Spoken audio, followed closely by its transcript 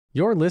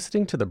You're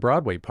listening to the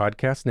Broadway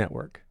Podcast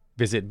Network.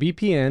 Visit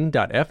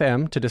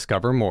bpn.fm to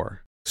discover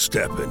more.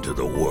 Step into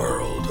the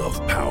world of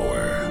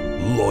power,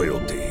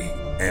 loyalty,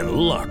 and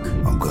luck.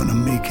 I'm gonna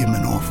make him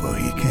an offer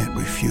he can't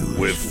refuse.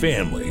 With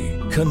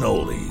family,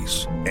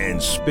 cannolis,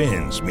 and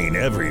spins mean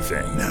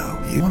everything. Now,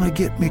 you wanna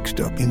get mixed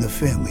up in the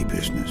family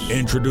business.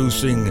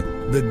 Introducing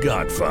The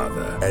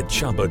Godfather at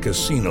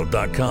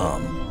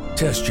ChumbaCasino.com.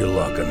 Test your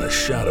luck in the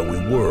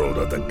shadowy world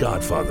of The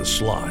Godfather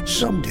slot.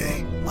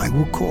 Someday, I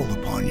will call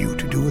upon you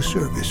to do a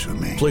service for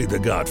me. Play The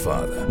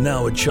Godfather,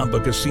 now at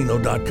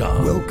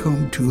ChumbaCasino.com.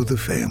 Welcome to the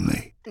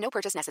family. No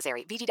purchase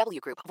necessary. VGW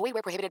Group. Void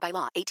where prohibited by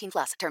law.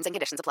 18+. Terms and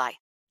conditions apply.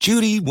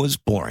 Judy was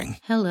boring.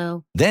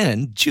 Hello.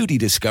 Then Judy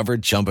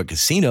discovered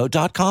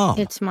ChumbaCasino.com.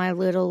 It's my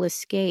little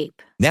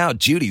escape. Now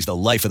Judy's the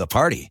life of the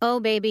party. Oh,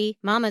 baby,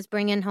 mama's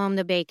bringing home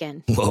the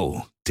bacon.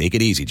 Whoa, take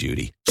it easy,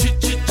 Judy.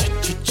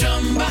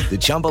 The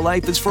Chumba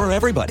life is for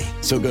everybody.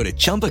 So go to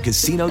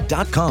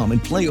ChumbaCasino.com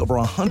and play over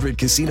 100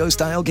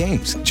 casino-style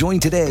games. Join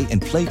today and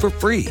play for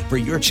free for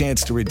your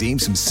chance to redeem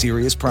some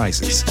serious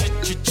prizes.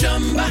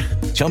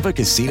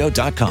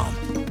 ChumbaCasino.com.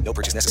 No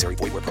purchase necessary.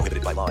 Void where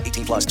prohibited by law.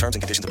 18+. Terms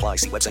and conditions apply.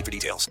 See website for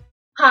details.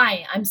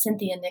 Hi, I'm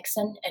Cynthia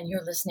Nixon, and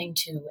you're listening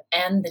to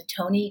And the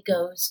Tony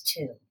Goes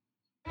To.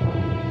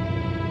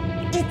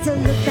 It's a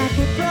look back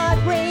at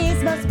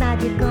Broadway's most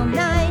magical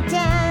night,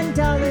 and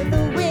all of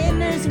the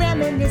winners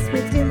reminisce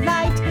with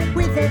delight.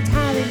 With their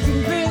talent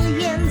and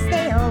brilliance,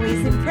 they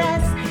always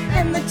impress,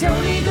 and the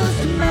Tony goes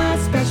to my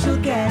special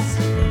guest.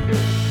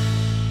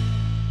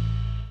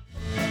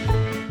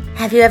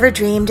 Have you ever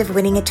dreamed of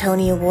winning a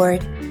Tony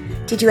Award?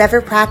 Did you ever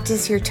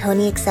practice your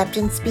Tony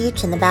acceptance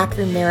speech in the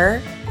bathroom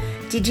mirror?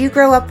 Did you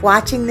grow up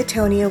watching the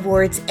Tony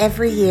Awards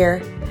every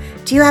year?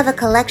 Do you have a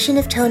collection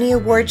of Tony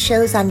Award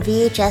shows on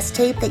VHS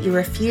tape that you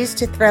refuse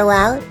to throw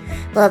out?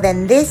 Well,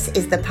 then this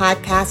is the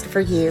podcast for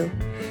you.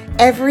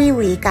 Every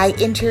week, I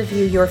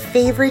interview your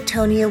favorite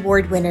Tony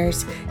Award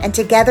winners, and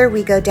together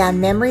we go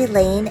down memory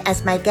lane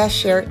as my guests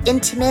share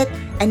intimate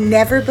and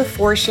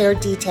never-before-shared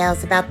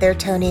details about their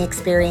Tony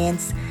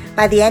experience.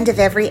 By the end of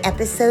every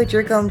episode,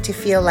 you're going to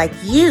feel like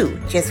you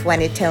just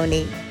won a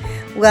Tony.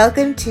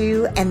 Welcome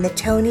to And the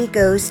Tony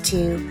Goes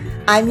To.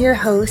 I'm your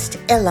host,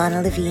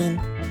 Ilana Levine.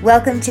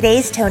 Welcome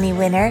today's Tony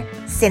winner,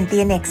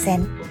 Cynthia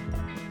Nixon.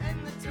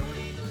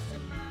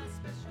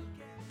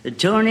 The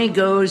Tony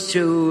goes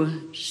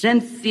to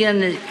Cynthia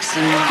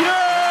Nixon.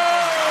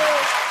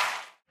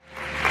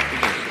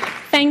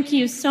 Thank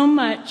you so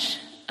much.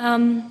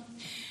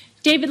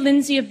 David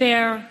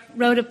Lindsay-Abaire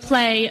wrote a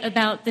play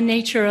about the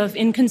nature of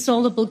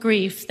inconsolable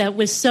grief that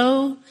was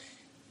so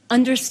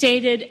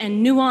understated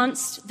and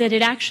nuanced that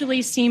it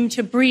actually seemed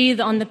to breathe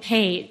on the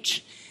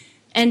page.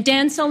 And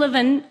Dan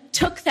Sullivan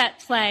took that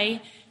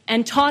play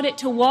and taught it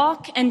to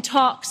walk and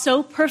talk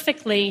so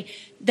perfectly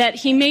that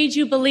he made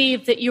you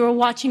believe that you were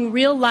watching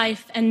real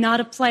life and not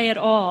a play at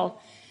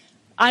all.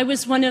 I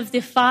was one of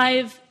the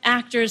 5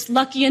 actors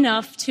lucky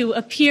enough to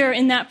appear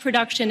in that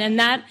production, and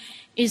that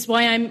is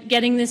why I'm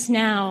getting this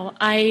now.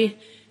 I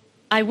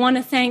want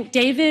to thank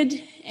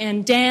David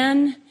and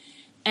Dan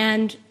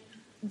and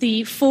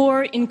the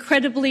 4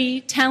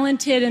 incredibly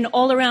talented and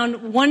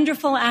all-around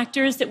wonderful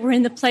actors that were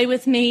in the play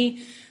with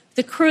me,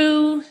 the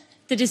crew,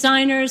 the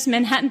designers,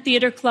 Manhattan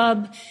Theater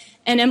Club,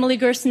 and Emily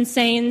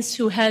Gerson-Sains,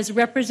 who has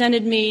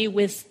represented me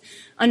with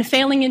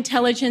unfailing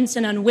intelligence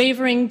and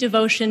unwavering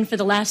devotion for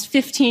the last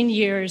 15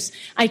 years.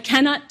 I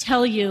cannot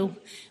tell you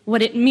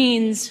what it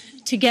means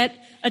to get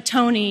a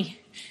Tony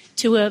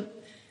to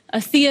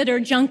a theater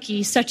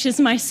junkie such as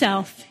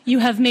myself. You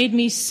have made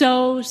me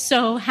so,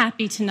 so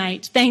happy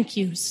tonight. Thank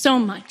you so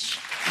much.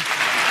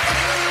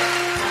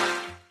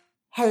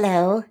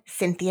 Hello,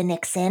 Cynthia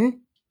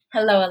Nixon.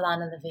 Hello,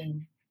 Ilana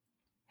Levine.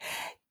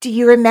 Do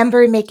you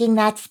remember making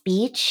that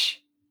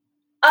speech?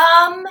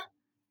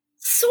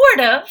 Sort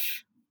of.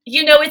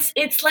 You know,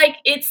 it's like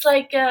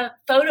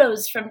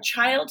photos from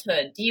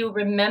childhood. Do you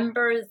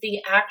remember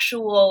the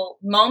actual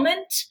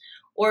moment,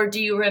 or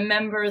do you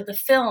remember the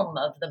film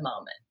of the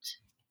moment?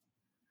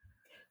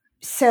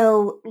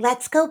 So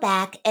let's go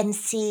back and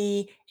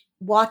see,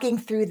 walking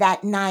through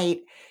that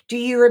night, do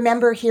you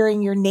remember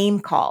hearing your name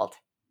called?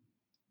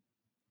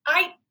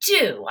 I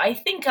do. I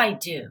think I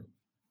do.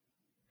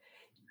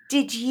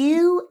 Did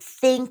you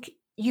think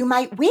you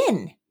might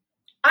win?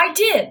 I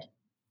did.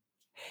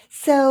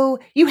 So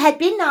you had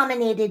been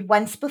nominated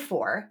once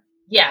before.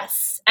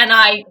 Yes, and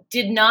I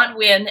did not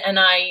win, and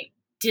I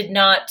did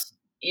not,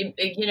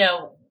 the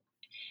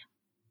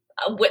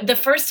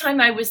first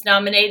time I was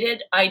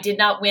nominated, I did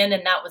not win,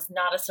 and that was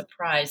not a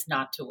surprise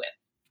not to win.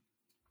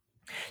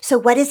 So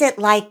what is it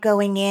like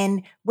going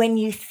in when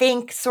you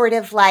think sort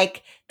of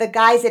like the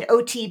guys at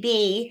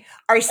OTB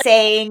are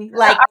saying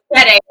like...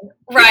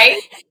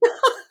 right?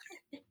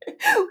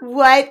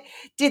 What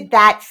did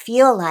that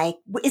feel like?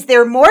 Is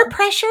there more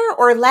pressure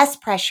or less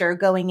pressure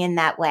going in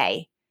that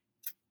way?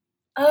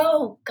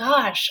 Oh,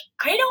 gosh.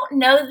 I don't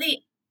know the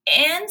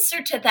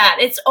answer to that.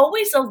 It's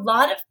always a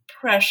lot of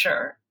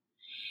pressure.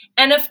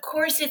 And of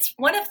course, it's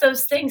one of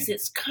those things,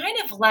 it's kind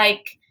of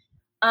like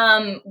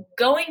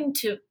going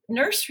to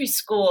nursery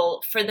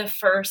school for the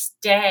first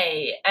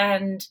day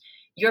and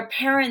your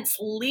parents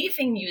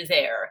leaving you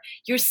there.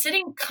 You're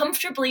sitting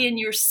comfortably in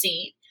your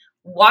seat,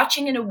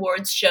 watching an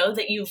awards show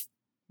that you've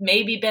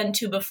maybe been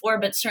to before,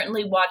 but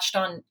certainly watched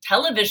on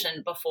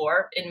television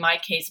before, in my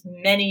case,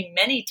 many,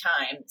 many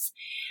times.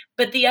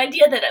 But the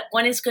idea that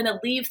one is going to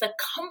leave the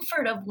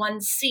comfort of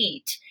one's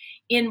seat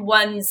in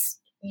one's,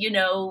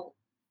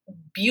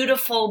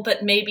 beautiful,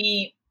 but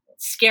maybe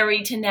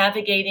scary to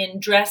navigate in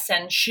dress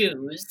and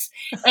shoes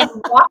and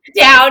walk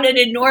down an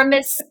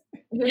enormous,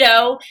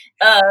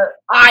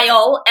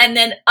 aisle and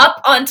then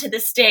up onto the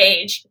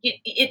stage,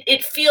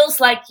 it feels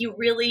like you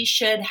really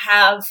should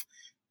have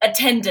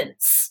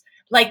attendance.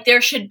 Like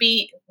there should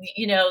be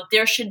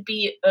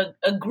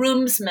a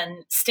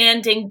groomsman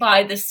standing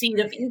by the seat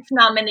of each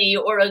nominee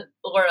or a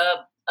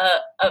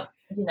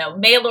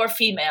male or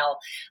female,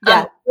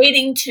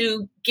 waiting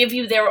to give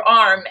you their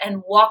arm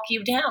and walk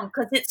you down.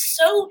 Because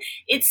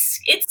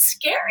it's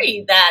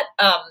scary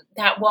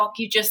that walk.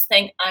 You just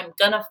think, I'm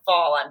gonna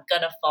fall.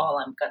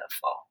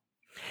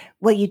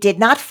 Well, you did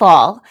not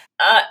fall.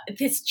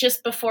 This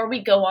just before we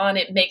go on,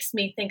 it makes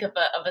me think of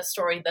a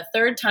story. The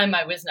third time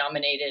I was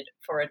nominated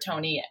for a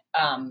Tony,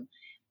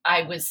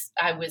 I was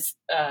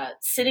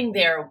sitting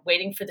there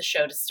waiting for the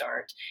show to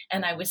start,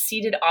 and I was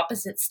seated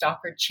opposite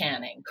Stockard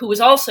Channing, who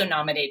was also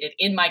nominated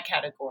in my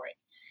category.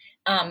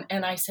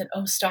 And I said,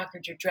 "Oh,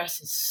 Stockard, your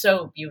dress is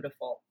so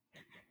beautiful."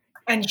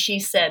 And she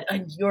said,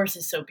 "And yours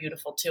is so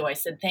beautiful too." I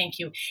said, "Thank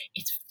you.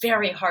 It's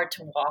very hard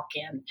to walk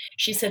in."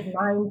 She said,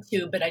 "Mine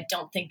too, but I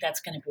don't think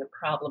that's going to be a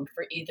problem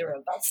for either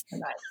of us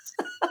tonight."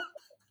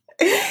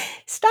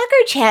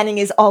 Stockard Channing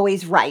is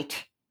always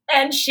right.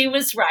 And she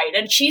was right.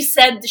 And she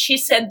said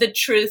the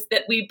truth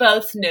that we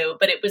both knew,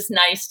 but it was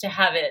nice to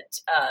have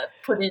it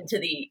put into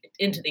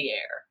the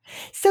air.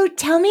 So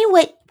tell me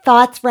what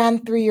thoughts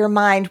ran through your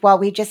mind while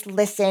we just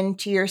listened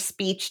to your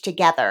speech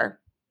together.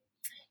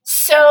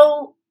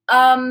 So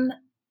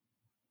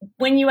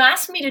when you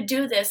asked me to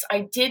do this,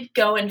 I did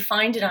go and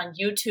find it on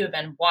YouTube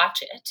and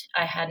watch it.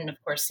 I hadn't,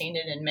 of course, seen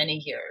it in many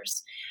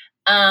years.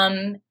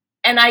 And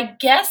I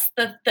guess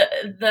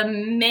the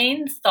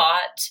main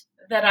thought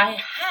that I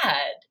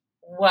had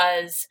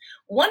was,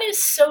 one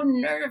is so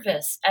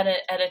nervous at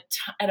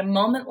a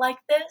moment like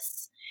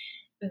this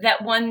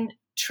that one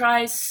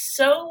tries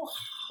so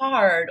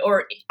hard,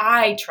 or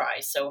I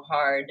try so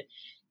hard,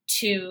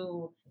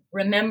 to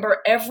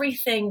remember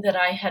everything that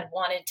I had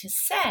wanted to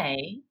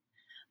say.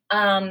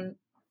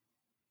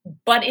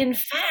 But in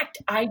fact,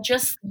 I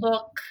just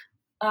look,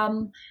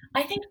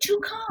 I think, too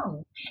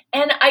calm.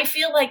 And I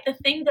feel like the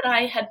thing that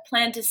I had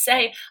planned to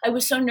say, I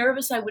was so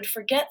nervous I would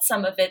forget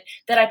some of it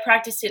that I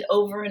practiced it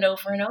over and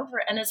over and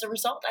over. And as a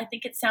result, I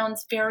think it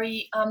sounds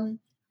very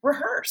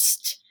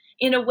rehearsed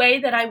in a way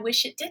that I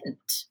wish it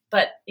didn't.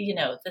 But,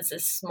 this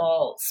is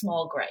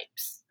small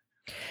gripes.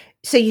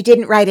 So you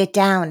didn't write it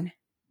down?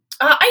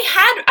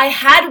 I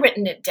had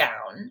written it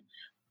down,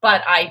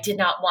 but I did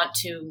not want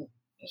to,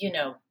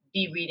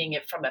 be reading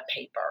it from a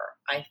paper.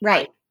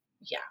 Right.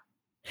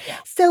 Yeah.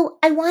 So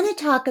I want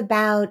to talk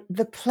about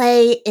the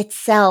play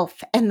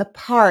itself and the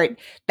part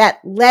that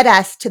led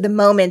us to the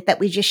moment that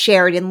we just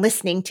shared in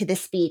listening to the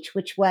speech,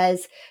 which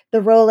was the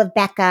role of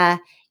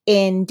Becca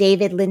in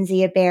David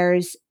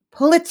Lindsay-Abair's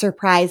Pulitzer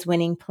Prize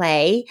winning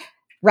play,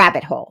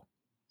 Rabbit Hole.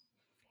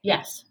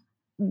 Yes.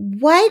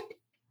 What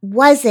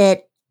was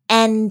it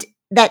and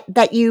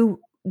that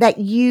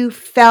you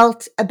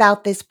felt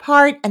about this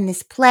part and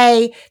this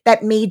play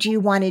that made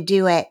you want to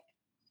do it?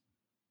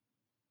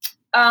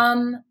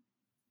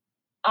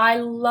 I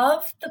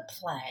love the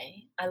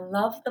play.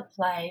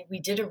 We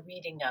did a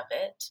reading of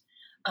it.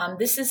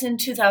 This is in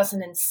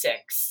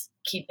 2006,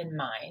 keep in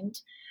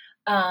mind.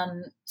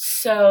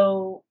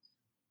 So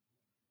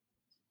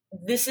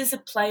this is a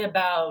play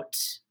about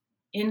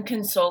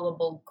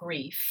inconsolable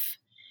grief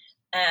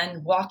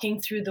and walking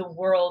through the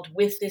world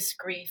with this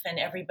grief, and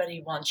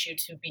everybody wants you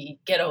to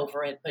get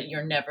over it, but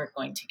you're never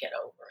going to get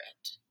over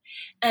it.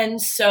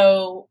 And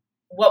so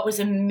what was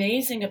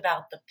amazing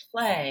about the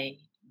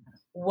play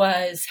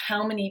was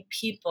how many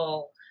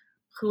people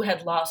who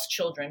had lost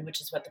children,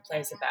 which is what the play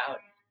is about,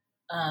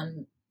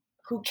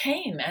 who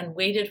came and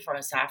waited for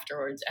us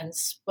afterwards and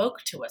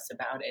spoke to us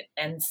about it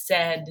and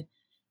said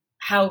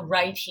how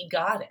right he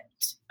got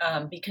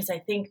it. Because I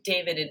think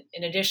David,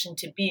 in addition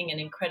to being an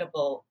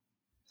incredible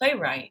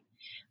playwright,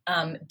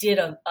 did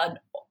a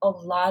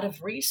lot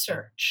of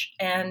research.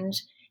 And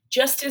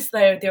just as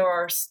there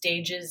are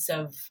stages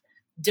of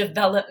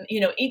development,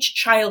 each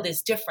child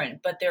is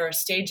different, but there are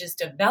stages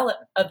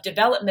of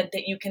development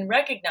that you can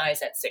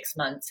recognize at 6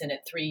 months and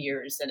at 3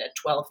 years and at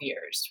 12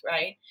 years,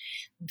 right?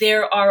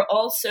 There are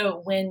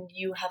also, when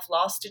you have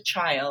lost a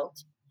child,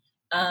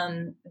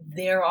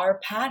 there are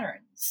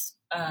patterns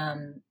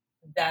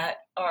that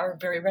are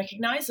very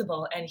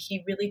recognizable. And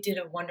he really did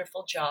a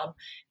wonderful job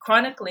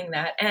chronicling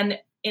that. And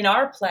in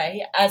our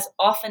play, as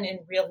often in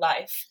real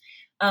life,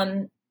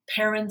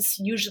 parents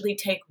usually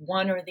take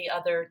one or the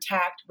other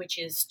tact, which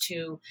is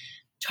to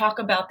talk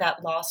about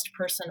that lost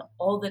person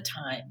all the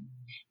time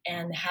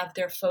and have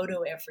their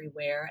photo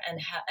everywhere and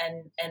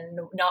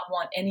not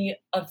want any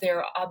of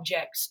their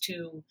objects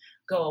to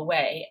go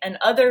away. And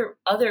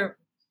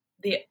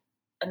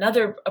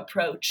another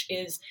approach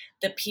is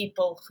the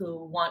people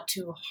who want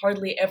to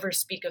hardly ever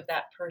speak of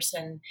that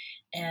person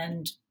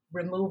and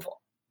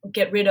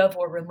get rid of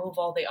or remove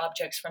all the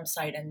objects from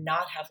sight and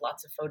not have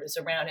lots of photos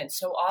around. And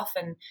so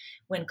often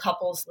when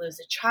couples lose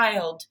a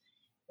child,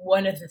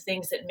 one of the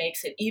things that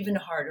makes it even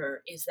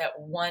harder is that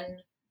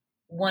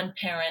one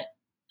parent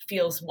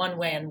feels one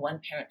way and one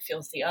parent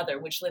feels the other,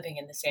 which living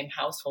in the same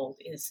household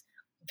is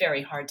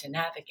very hard to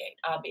navigate,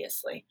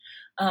 obviously.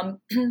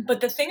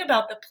 But the thing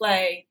about the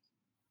play,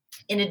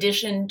 in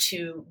addition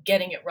to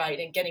getting it right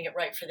and getting it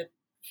right for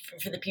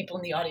the people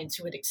in the audience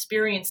who had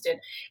experienced it,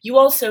 you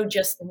also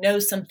just know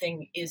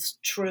something is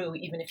true,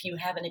 even if you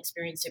haven't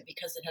experienced it,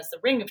 because it has the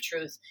ring of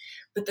truth.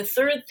 But the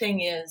third thing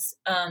is,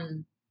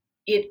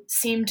 it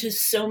seemed to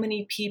so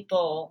many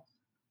people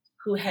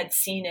who had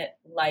seen it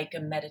like a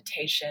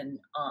meditation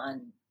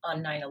on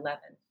 9/11,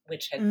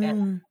 which had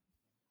been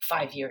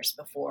 5 years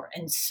before.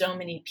 And so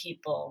many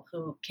people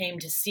who came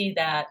to see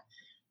that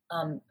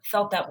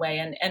felt that way.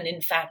 And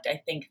in fact,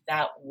 I think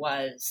that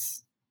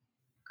was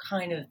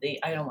kind of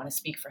I don't want to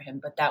speak for him,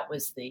 but that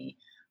was the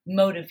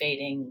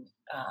motivating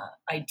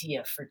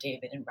idea for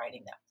David in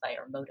writing that play,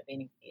 or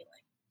motivating feeling.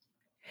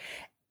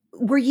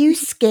 Were you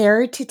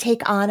scared to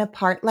take on a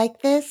part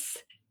like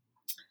this?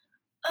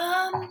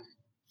 I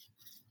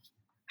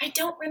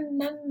don't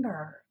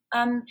remember.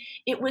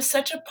 It was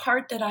such a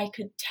part that I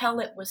could tell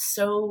it was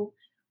so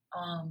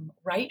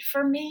right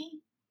for me.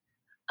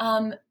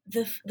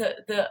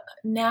 The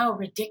now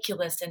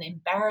ridiculous and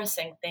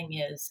embarrassing thing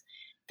is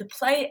the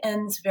play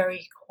ends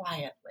very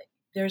quietly.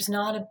 There is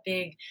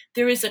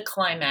a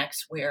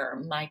climax where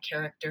my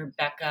character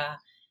Becca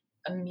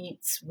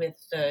meets with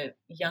the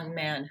young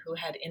man who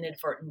had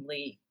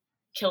inadvertently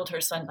killed her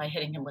son by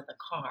hitting him with a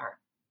car.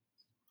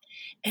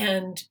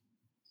 And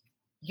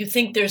you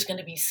think there's going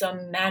to be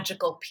some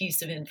magical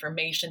piece of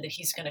information that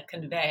he's going to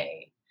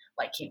convey,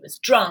 like he was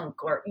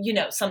drunk or,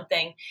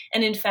 something.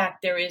 And in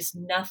fact, there is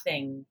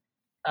nothing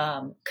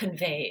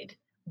conveyed,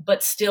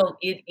 but still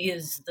it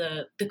is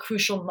the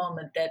crucial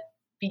moment that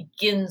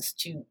begins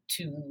to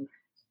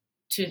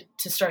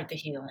start the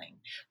healing.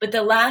 But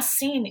the last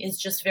scene is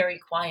just very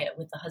quiet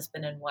with the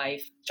husband and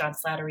wife, John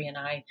Slattery and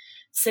I,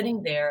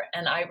 sitting there.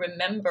 And I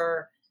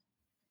remember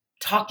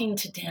talking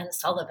to Dan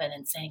Sullivan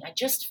and saying, I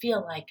just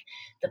feel like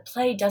the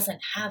play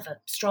doesn't have a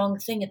strong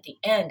thing at the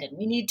end, and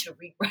we need to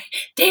rewrite.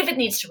 David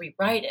needs to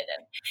rewrite it,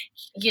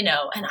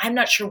 and I'm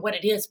not sure what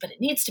it is, but it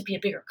needs to be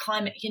a bigger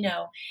climate,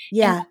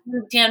 Yeah.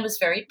 And Dan was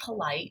very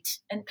polite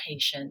and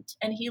patient,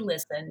 and he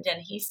listened,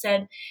 and he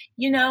said,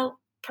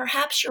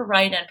 perhaps you're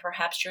right and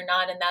perhaps you're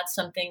not, and that's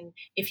something,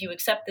 if you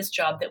accept this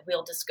job, that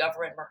we'll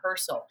discover in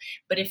rehearsal.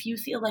 But if you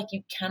feel like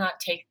you cannot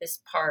take this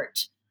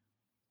part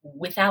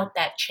without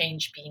that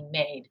change being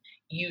made,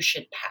 you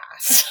should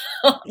pass.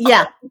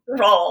 Yeah.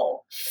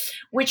 Role,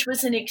 which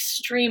was an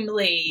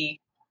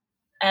extremely,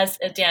 as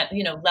a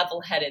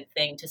level-headed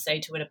thing to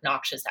say to an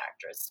obnoxious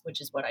actress, which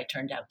is what I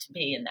turned out to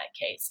be in that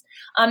case.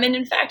 And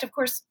in fact, of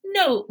course,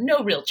 no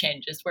real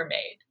changes were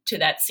made to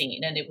that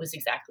scene, and it was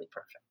exactly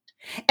perfect.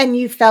 And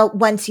you felt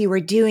once you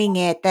were doing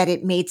it that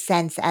it made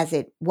sense as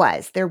it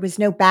was. There was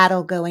no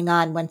battle going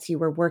on once you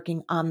were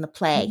working on the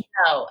play.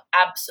 No,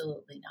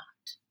 absolutely not.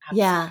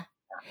 Absolutely. Yeah.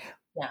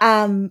 Yeah.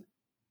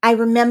 I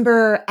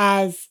remember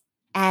as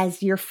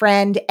your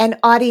friend and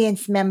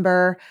audience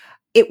member,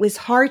 it was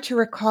hard to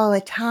recall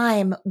a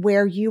time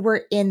where you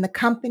were in the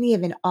company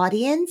of an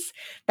audience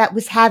that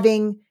was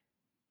having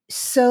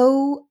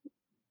so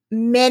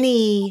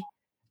many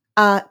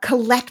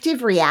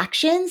collective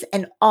reactions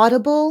and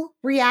audible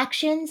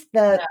reactions.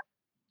 The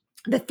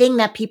thing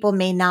that people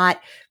may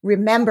not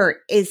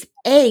remember is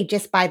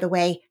just by the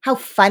way, how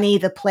funny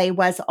the play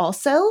was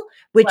also,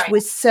 which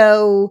was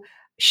so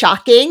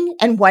shocking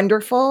and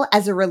wonderful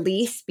as a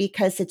release,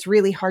 because it's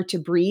really hard to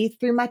breathe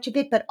through much of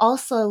it, but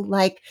also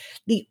like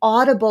the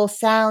audible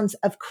sounds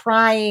of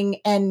crying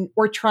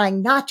or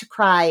trying not to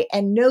cry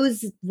and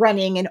nose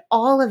running and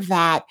all of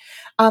that.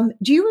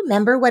 Do you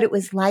remember what it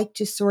was like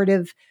to sort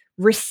of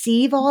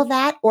receive all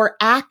that or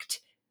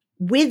act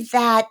with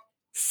that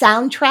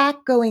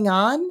soundtrack going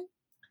on?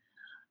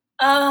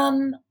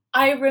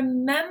 I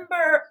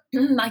remember,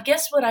 I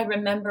guess what I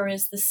remember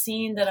is the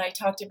scene that I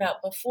talked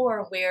about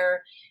before,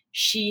 where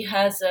she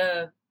has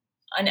an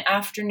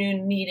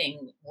afternoon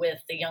meeting with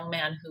the young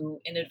man who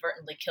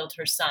inadvertently killed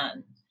her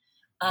son.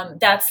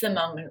 That's the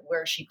moment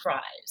where she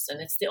cries,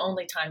 and it's the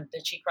only time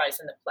that she cries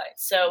in the play.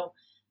 So,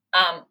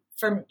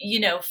 for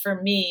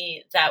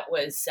me, that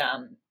was,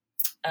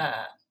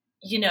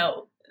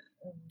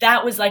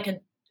 that was like a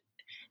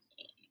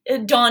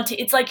daunting.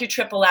 It's like your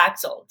triple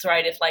axel,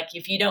 right? If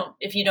you don't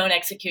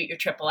execute your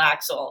triple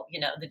axel,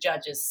 the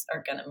judges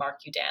are going to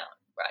mark you down,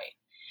 right?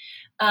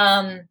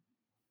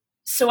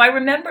 So I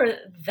remember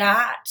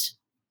that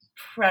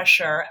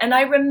pressure, and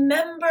I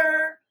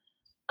remember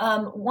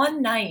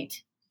one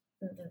night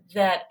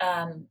that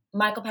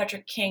Michael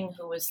Patrick King,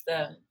 who was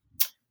the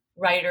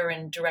writer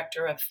and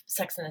director of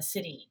Sex and the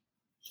City,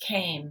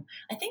 came.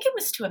 I think it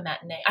was to a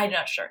matinee. I'm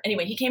not sure.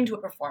 Anyway, he came to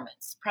a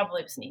performance.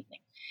 Probably it was an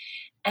evening.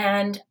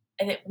 And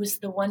it was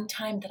the one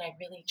time that I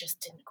really just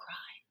didn't cry.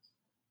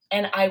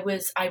 And I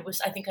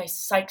think I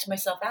psyched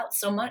myself out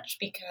so much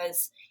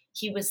because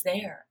he was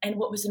there. And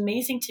what was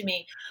amazing to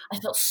me, I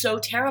felt so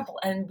terrible.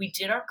 And we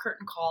did our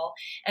curtain call,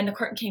 and the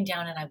curtain came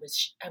down, and I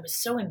was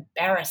so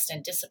embarrassed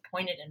and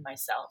disappointed in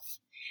myself.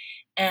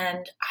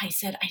 And I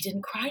said, I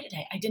didn't cry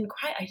today. I didn't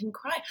cry.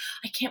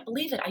 I can't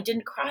believe it. I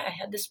didn't cry. I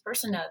had this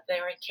person out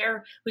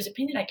there whose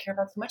opinion I care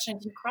about so much, and I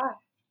didn't cry.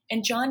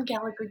 And John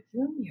Gallagher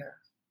Jr.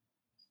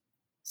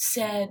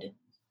 said,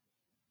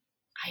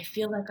 I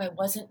feel like I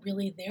wasn't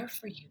really there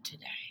for you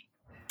today.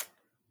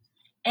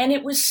 And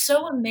it was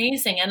so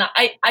amazing. And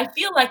I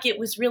feel like it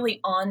was really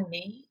on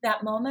me,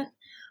 that moment.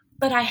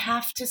 But I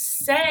have to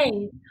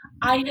say,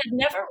 I had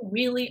never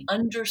really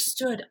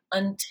understood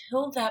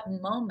until that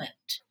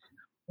moment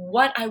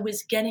what I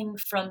was getting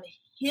from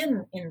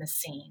him in the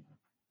scene,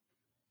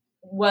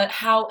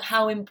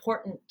 how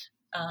important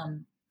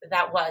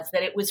that was,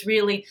 that it was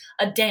really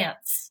a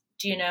dance,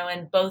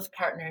 and both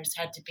partners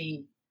had to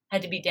be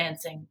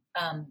dancing,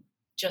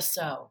 just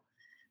so.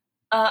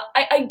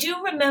 I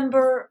do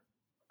remember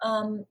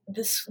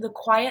the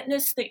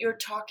quietness that you're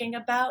talking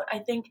about. I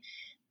think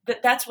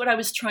that's what I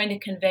was trying to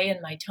convey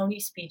in my Tony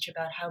speech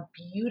about how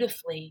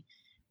beautifully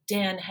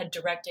Dan had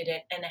directed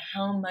it and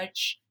how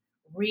much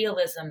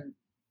realism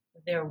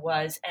there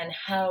was and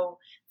how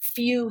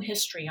few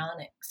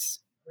histrionics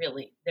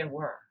really there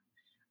were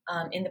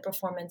in the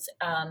performance.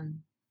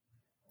 And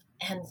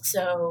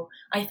so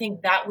I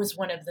think that was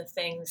one of the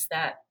things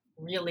that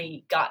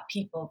really got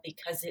people,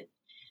 because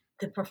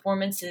the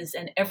performances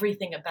and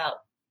everything about,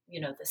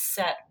 the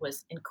set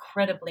was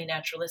incredibly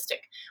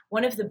naturalistic.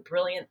 One of the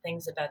brilliant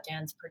things about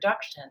Dan's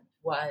production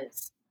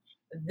was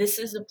this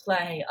is a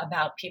play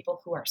about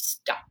people who are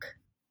stuck,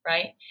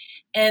 right?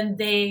 And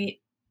they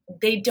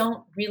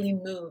don't really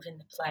move in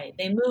the play.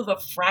 They move a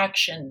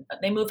fraction,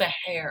 they move a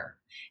hair.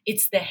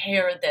 It's the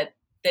hair that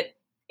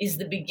is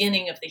the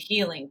beginning of the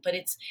healing, but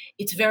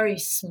it's very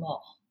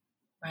small,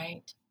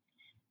 right?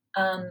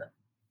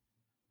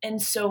 And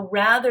so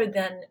rather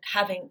than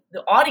having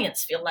the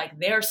audience feel like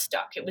they're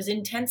stuck, it was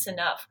intense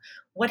enough.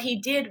 What he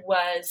did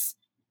was,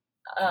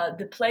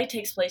 the play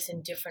takes place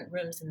in different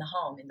rooms in the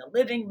home, in the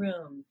living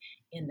room,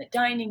 in the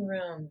dining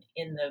room,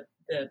 in the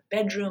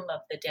bedroom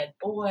of the dead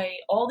boy,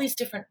 all these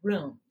different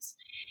rooms.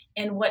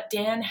 And what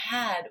Dan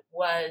had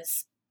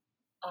was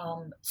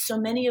so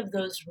many of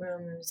those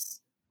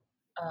rooms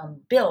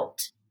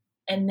built,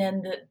 and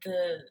then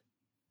the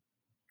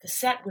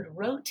set would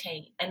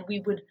rotate, and we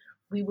would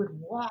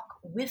walk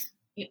with,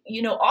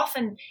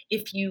 often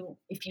if you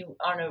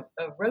on a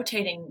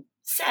rotating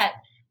set,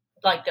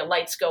 like the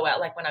lights go out,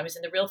 like when I was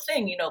in The Real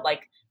Thing,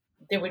 like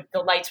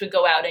the lights would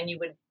go out and it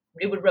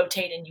would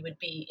rotate and you would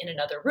be in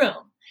another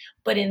room.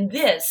 But in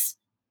this,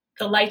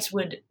 the lights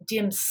would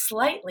dim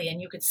slightly and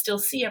you could still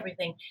see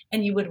everything,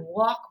 and you would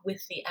walk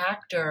with the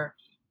actor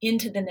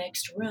into the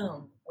next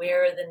room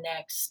where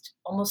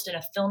almost in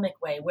a filmic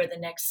way, where the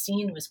next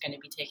scene was going to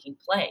be taking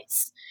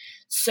place.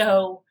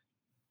 So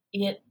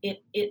it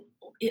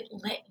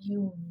let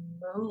you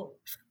move,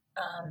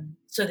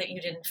 so that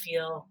you didn't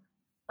feel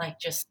like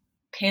just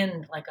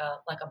pinned like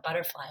a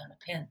butterfly on a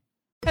pin.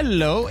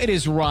 Hello, it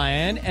is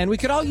Ryan, and we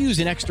could all use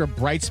an extra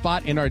bright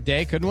spot in our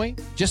day, couldn't we?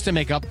 Just to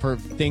make up for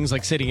things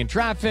like sitting in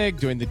traffic,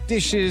 doing the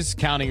dishes,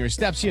 counting your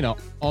steps,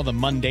 all the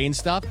mundane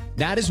stuff.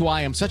 That is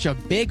why I'm such a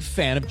big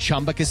fan of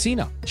Chumba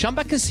Casino.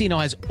 Chumba Casino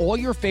has all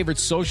your favorite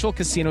social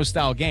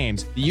casino-style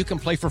games that you can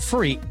play for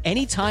free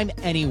anytime,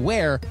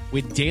 anywhere,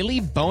 with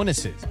daily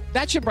bonuses.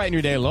 That should brighten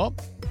your day a little.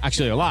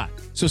 Actually, a lot.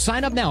 So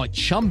sign up now at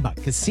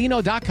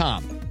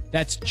ChumbaCasino.com.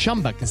 That's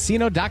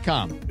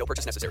ChumbaCasino.com. No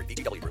purchase necessary.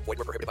 VGW Group. Void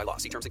where prohibited by law.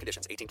 See terms and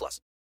conditions. 18+.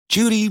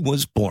 Judy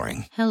was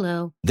boring.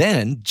 Hello.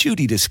 Then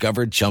Judy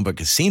discovered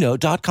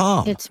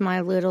ChumbaCasino.com. It's my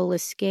little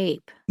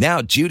escape.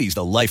 Now Judy's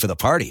the life of the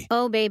party.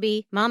 Oh,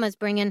 baby, mama's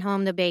bringing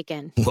home the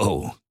bacon.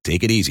 Whoa,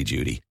 take it easy,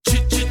 Judy.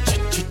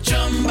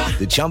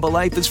 The Chumba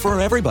life is for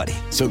everybody.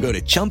 So go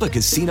to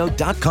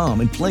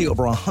ChumbaCasino.com and play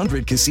over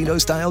 100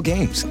 casino-style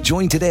games.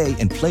 Join today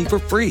and play for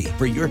free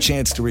for your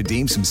chance to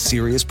redeem some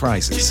serious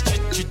prizes.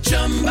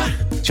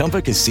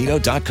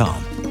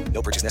 ChumbaCasino.com.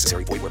 No purchase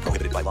necessary. Void where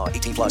prohibited by law.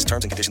 18+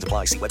 terms and conditions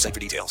apply. See website for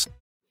details.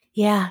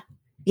 Yeah,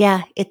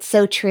 it's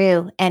so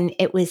true. And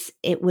it was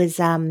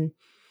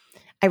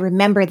I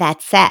remember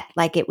that set,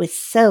 like it was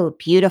so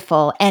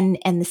beautiful. And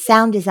the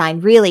sound design,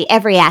 really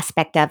every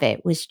aspect of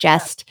it was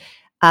just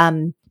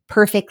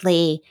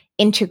perfectly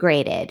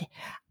integrated.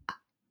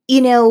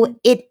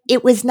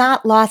 It was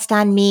not lost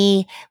on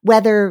me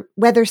whether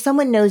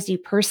someone knows you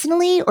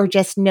personally or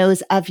just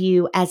knows of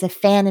you as a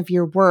fan of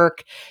your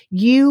work.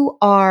 You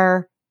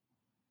are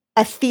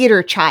a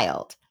theater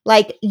child.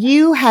 Like,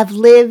 you have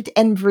lived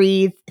and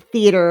breathed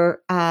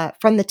theater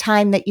from the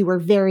time that you were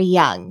very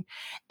young.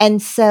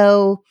 And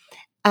so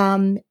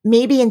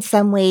maybe in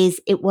some ways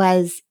it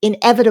was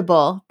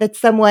inevitable that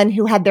someone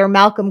who had their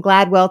Malcolm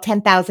Gladwell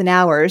 10,000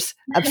 hours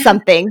of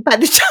something by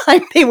the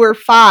time they were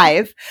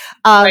 5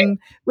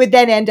 would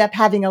then end up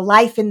having a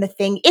life in the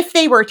thing if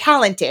they were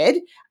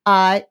talented,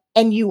 and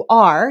you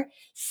are.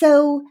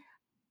 So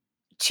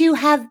to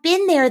have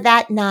been there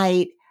that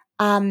night,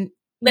 you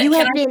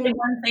have been. Can I say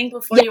one thing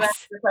before you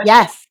ask the question?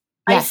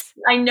 Yes.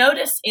 I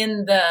notice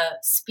in the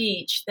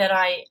speech that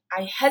I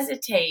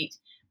hesitate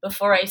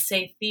before I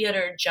say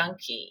theater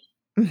junkie.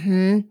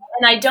 Mm-hmm.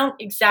 And I don't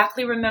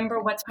exactly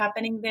remember what's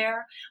happening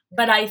there,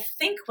 but I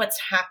think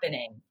what's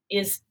happening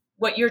is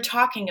what you're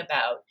talking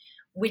about,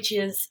 which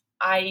is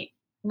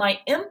my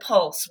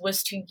impulse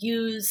was to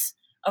use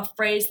a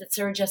phrase that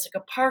Sarah Jessica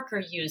Parker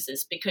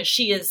uses because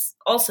she is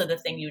also the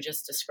thing you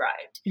just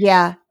described.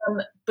 Yeah.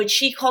 But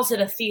she calls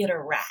it a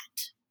theater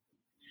rat,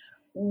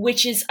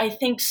 which is, I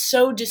think,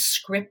 so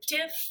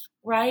descriptive,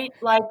 right?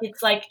 Like,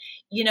 it's like,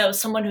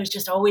 someone who's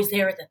just always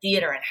there at the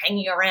theater and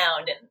hanging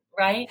around, and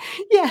right?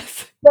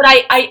 Yes. But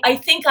I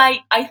think I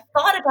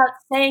thought about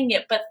saying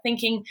it, but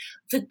thinking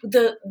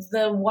the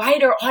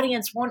wider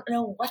audience won't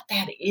know what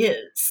that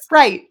is.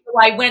 Right. So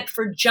I went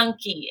for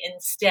junkie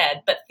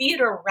instead, but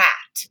theater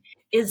rat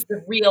is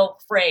the real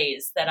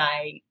phrase that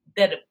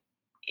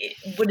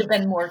it would have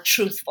been more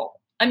truthful.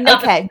 I'm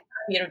not a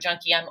theater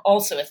junkie. I'm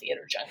also a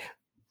theater junkie.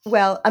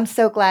 Well, I'm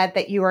so glad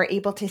that you are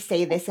able to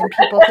say this and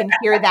people can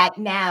hear that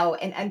now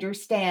and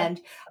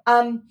understand.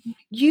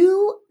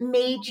 You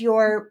made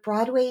your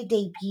Broadway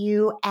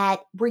debut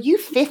were you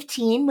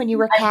 15 when you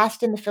were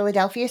cast in the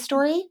Philadelphia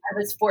Story? I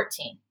was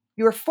 14.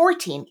 You were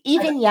 14,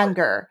 even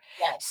younger.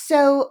 Yes.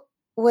 So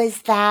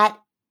was that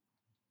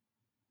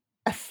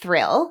a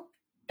thrill?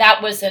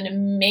 That was an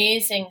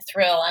amazing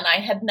thrill. And I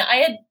had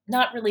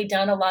not really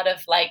done a lot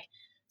of like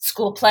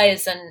school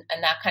plays and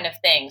that kind of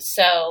thing.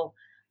 So,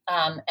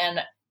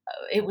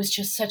 it was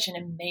just such an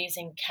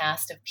amazing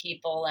cast of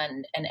people,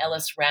 and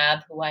Ellis Rabb,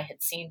 who I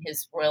had seen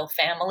his royal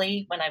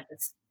family when I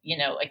was,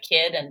 a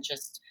kid, and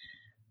just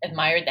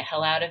admired the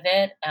hell out of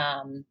it.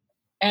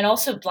 And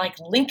also like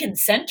Lincoln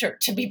Center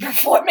to be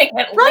performing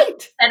at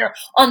Lincoln Center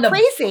on the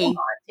crazy.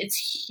 Boulevard.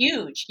 It's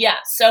huge. Yeah.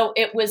 So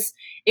it was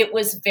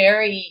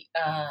very,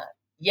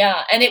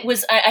 and it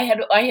was,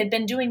 I had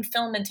been doing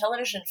film and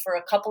television for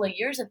a couple of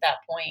years at that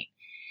point.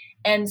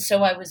 And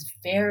so I was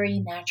very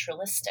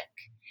naturalistic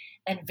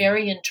and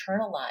very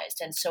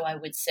internalized. And so I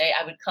would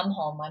come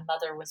home. My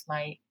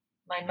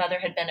mother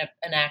had been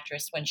an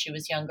actress when she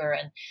was younger.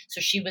 And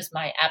so she was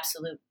my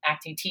absolute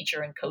acting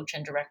teacher and coach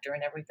and director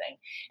and everything.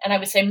 And I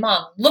would say,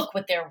 Mom, look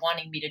what they're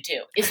wanting me to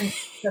do. Isn't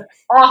it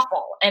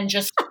awful? And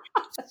just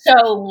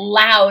so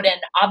loud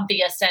and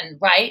obvious and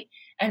right.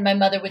 And my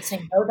mother would say,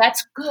 no,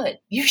 that's good.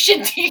 You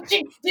should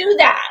do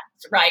that.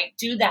 Right.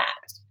 Do that.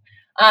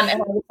 And I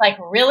was like,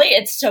 really?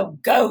 It's so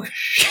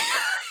gauche.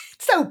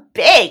 So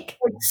big.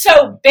 It's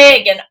so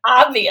big and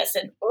obvious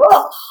and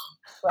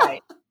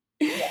right.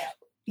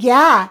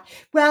 Yeah.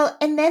 Well,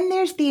 and then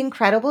there's the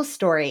incredible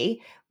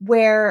story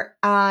where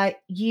I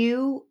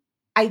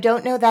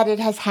don't know that it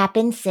has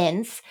happened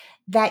since,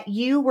 that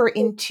you were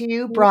in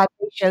 2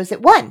 Broadway shows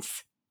at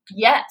once.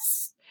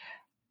 Yes.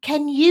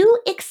 Can you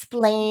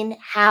explain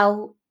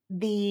how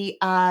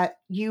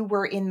you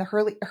were in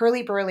the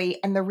Hurly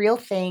Burly and The Real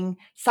Thing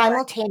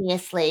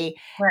simultaneously?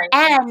 Right.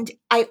 And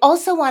I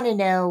also want to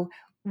know,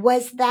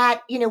 was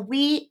that,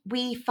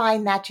 we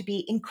find that to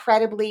be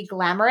incredibly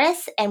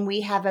glamorous, and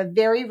we have a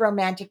very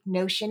romantic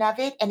notion of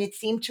it, and it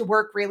seemed to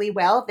work really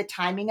well, the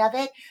timing of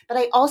it. But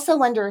I also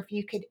wonder if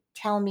you could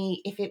tell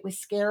me if it was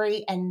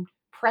scary and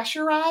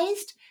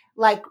pressurized,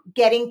 like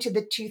getting to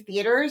the 2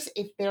 theaters,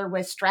 if there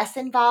was stress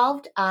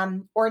involved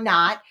or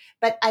not.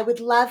 But I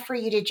would love for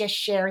you to just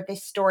share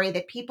this story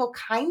that people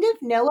kind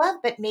of know of,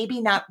 but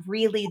maybe not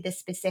really the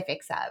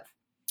specifics of.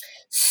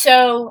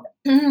 So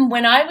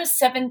when I was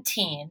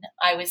 17,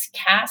 I was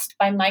cast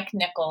by Mike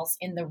Nichols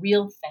in The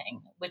Real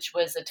Thing, which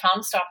was a Tom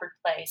Stoppard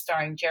play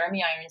starring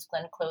Jeremy Irons,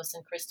 Glenn Close,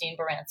 and Christine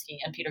Baranski,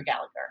 and Peter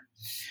Gallagher.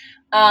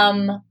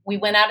 We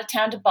went out of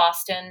town to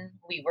Boston.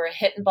 We were a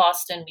hit in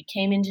Boston. We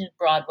came into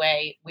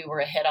Broadway. We were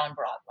a hit on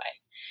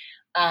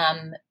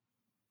Broadway.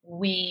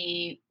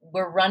 We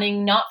were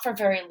running not for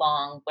very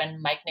long when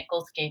Mike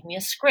Nichols gave me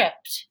a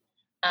script,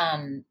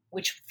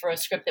 which for a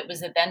script that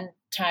was at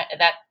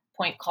that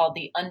point called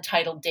the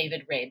Untitled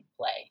David Rabe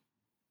play.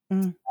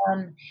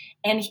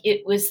 And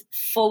it was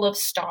full of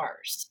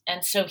stars.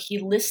 And so he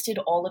listed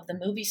all of the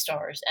movie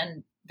stars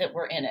and that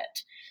were in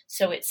it.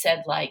 So it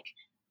said like,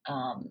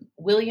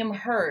 William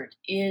Hurt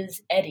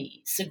is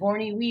Eddie,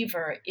 Sigourney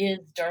Weaver is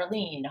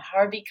Darlene,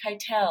 Harvey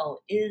Keitel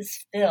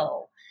is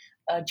Phil,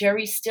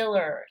 Jerry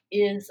Stiller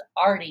is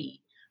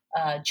Artie,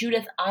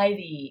 Judith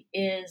Ivey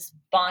is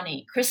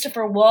Bonnie,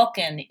 Christopher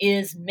Walken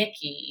is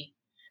Mickey,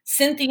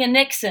 Cynthia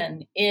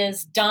Nixon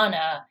is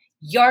Donna,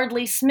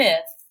 Yardley Smith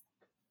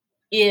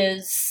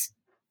is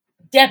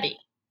Debbie.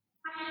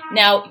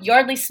 Now,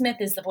 Yardley Smith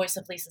is the voice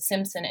of Lisa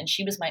Simpson, and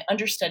she was my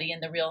understudy in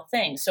The Real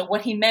Thing. So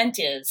what he meant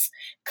is,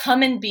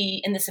 come and be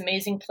in this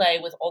amazing play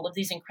with all of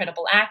these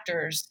incredible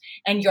actors,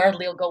 and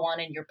Yardley will go on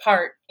in your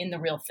part in The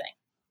Real Thing.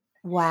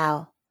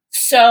 Wow.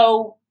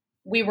 So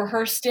we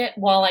rehearsed it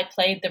while I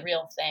played The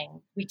Real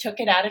Thing. We took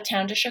it out of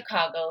town to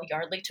Chicago.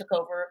 Yardley took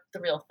over The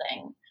Real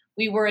Thing.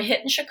 We were a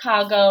hit in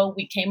Chicago.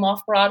 We came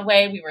off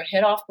Broadway. We were a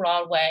hit off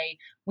Broadway.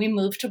 We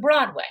moved to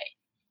Broadway.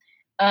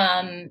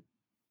 And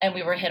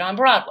we were a hit on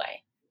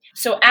Broadway.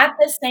 So at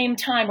the same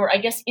time, or I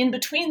guess in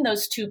between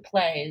those two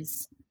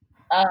plays,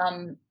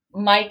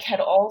 Mike had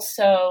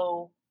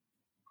also,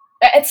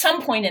 at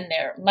some point in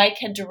there, Mike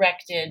had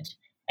directed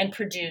and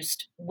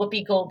produced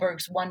Whoopi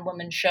Goldberg's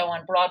one-woman show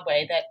on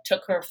Broadway that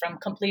took her from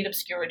complete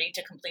obscurity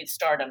to complete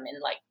stardom in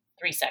like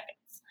 3 seconds.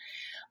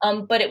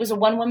 But it was a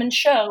one-woman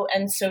show,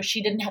 and so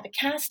she didn't have a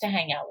cast to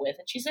hang out with.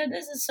 And she said,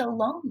 "This is so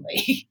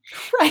lonely."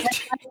 Right.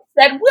 And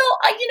I said, "Well,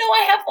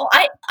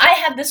 I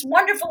have this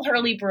wonderful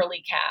Hurly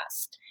Burly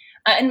cast."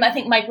 And I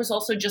think Mike was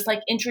also just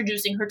like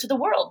introducing her to the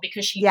world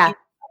because she,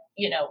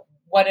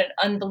 what an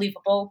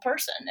unbelievable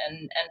person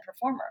and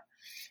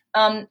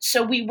performer.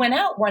 So we went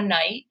out one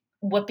night,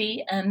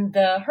 Whoopi and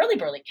the Hurly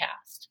Burly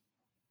cast.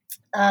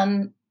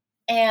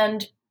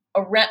 And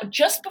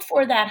just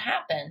before that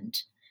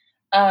happened,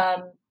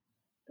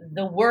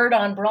 the word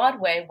on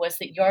Broadway was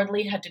that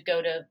Yardley had to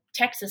go to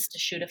Texas to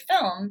shoot a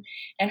film,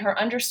 and her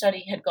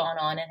understudy had gone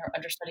on, and her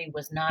understudy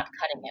was not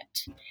cutting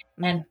it.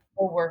 And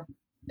people were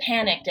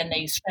panicked, and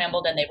they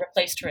scrambled, and they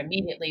replaced her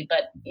immediately,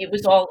 but it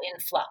was all in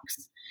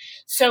flux.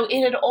 So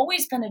it had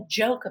always been a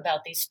joke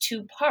about these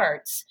two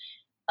parts.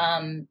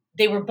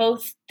 They were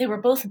both,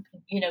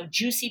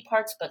 juicy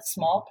parts, but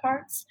small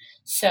parts.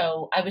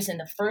 So I was in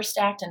the first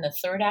act and the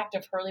third act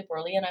of Hurly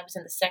Burly, and I was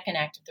in the second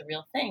act of The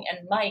Real Thing.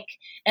 And Mike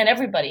and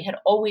everybody had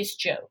always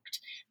joked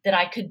that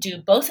I could do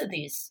both of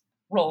these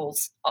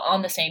roles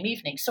on the same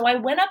evening. So I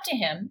went up to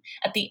him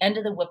at the end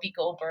of the Whoopi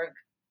Goldberg,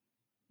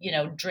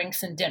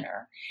 drinks and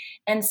dinner,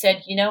 and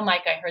said,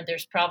 "Mike, I heard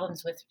there's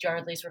problems with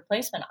Yardley's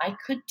replacement. I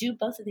could do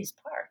both of these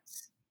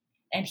parts."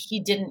 And he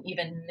didn't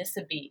even miss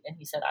a beat. And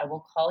he said, "I will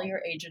call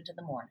your agent in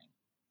the morning."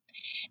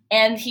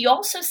 And he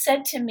also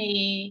said to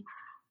me,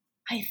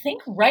 I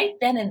think right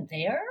then and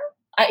there,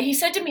 he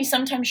said to me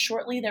sometime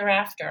shortly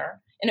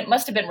thereafter, and it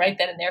must have been right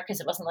then and there because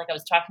it wasn't like I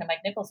was talking to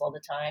Mike Nichols all the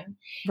time.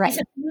 Right. He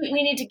said,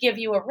 "We need to give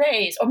you a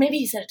raise." Or maybe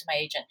he said it to my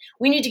agent.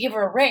 "We need to give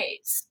her a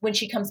raise when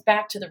she comes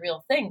back to The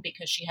Real Thing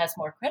because she has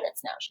more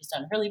credits now. She's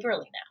done Hurly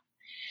Burly now."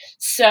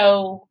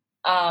 So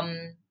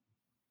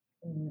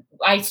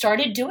I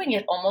started doing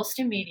it almost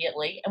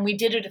immediately, and we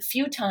did it a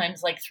few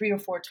times, like 3 or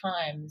 4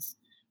 times,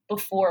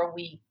 before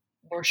we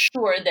were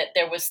sure that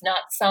there was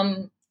not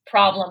some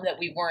problem that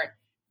we weren't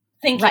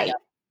thinking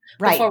of.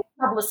 Right. Before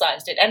we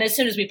publicized it. And as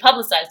soon as we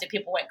publicized it,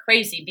 people went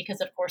crazy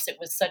because, of course, it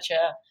was such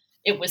a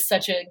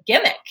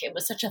gimmick. It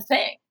was such a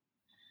thing.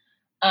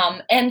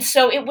 And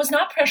so it was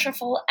not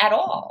pressureful at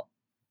all.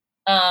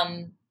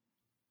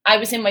 I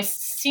was in my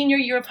senior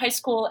year of high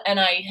school, and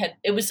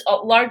it was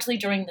largely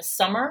during the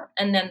summer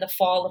and then the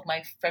fall of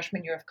my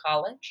freshman year of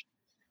college.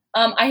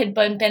 I had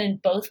been in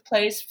both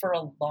plays for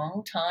a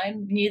long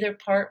time. Neither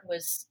part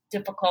was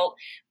difficult,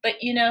 but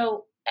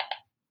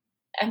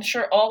I'm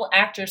sure all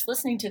actors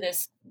listening to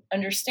this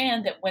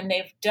understand that when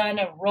they've done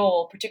a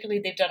role, particularly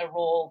they've done a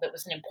role that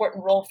was an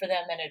important role for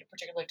them and at a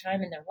particular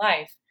time in their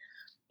life,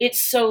 it's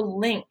so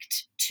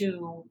linked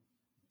to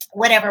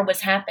whatever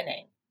was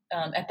happening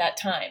at that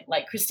time.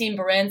 Like Christine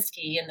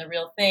Baranski in The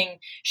Real Thing,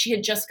 she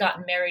had just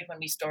gotten married when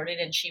we started,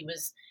 and she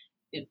was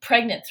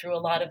pregnant through a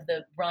lot of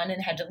the run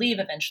and had to leave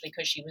eventually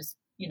because she was,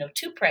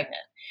 too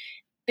pregnant.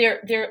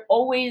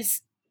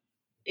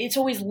 It's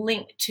always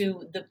linked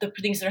to the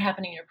things that are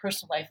happening in your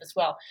personal life as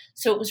well.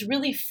 So it was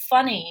really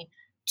funny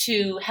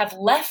to have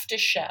left a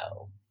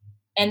show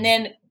and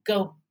then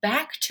go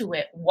back to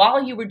it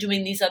while you were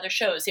doing these other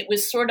shows. It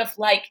was sort of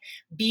like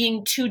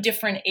being 2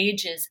 different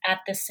ages at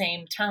the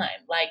same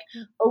time, like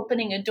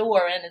opening a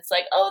door and it's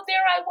like, oh,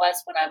 there I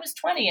was when I was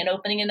 20, and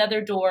opening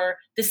another door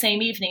the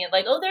same evening and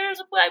like, oh,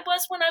 there's I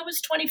was when I was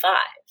 25.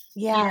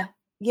 Yeah.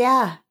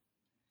 Yeah.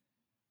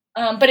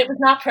 But it was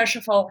not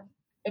pressureful.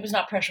 It was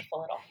not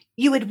pressureful at all.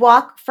 You would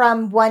walk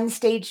from one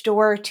stage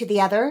door to the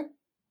other?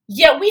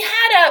 Yeah, we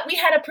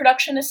had a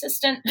production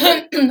assistant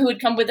who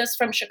had come with us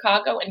from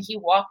Chicago, and he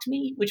walked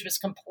me, which was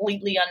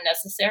completely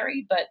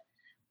unnecessary, but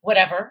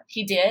whatever,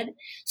 he did.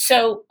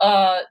 So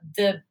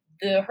the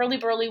Hurly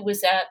Burly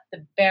was at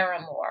the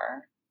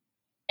Barrymore,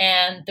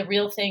 and The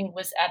Real Thing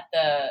was at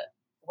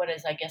what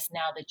is I guess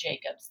now the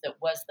Jacobs, that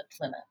was the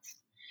Plymouth.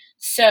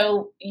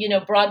 So,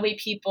 Broadway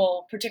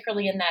people,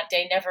 particularly in that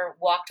day, never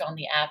walked on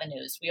the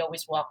avenues. We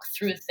always walked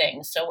through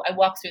things. So I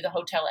walked through the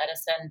Hotel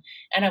Edison,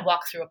 and I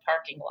walked through a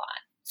parking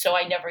lot. So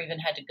I never even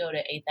had to go to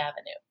 8th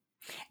Avenue.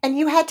 And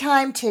you had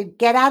time to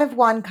get out of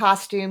one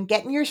costume,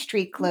 get in your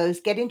street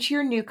clothes, get into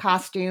your new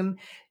costume,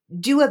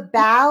 do a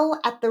bow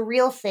at The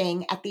Real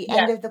Thing at the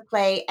end of the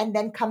play, and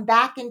then come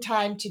back in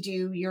time to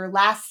do your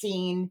last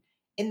scene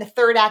in the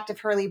third act of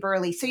Hurly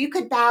Burly. So you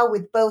could bow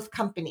with both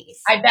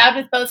companies. I bowed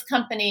with both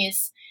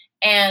companies.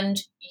 And,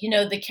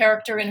 the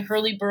character in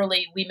Hurly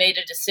Burly, we made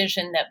a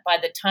decision that by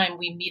the time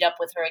we meet up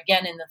with her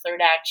again in the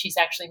third act, she's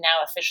actually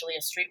now officially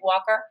a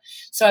streetwalker.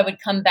 So I would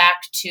come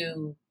back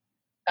to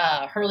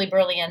Hurly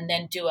Burly and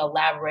then do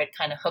elaborate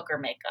kind of hooker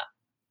makeup.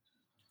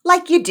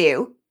 Like you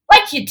do.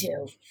 Like you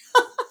do.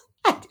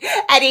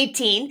 At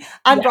 18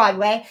 on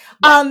Broadway.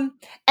 Yeah.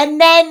 And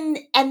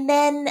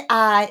then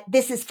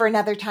this is for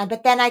another time,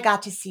 but then I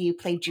got to see you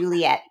play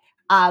Juliet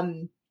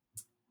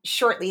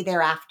shortly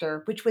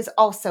thereafter, which was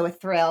also a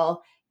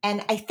thrill.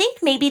 And I think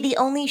maybe the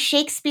only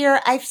Shakespeare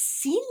I've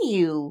seen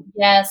you.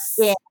 Yes.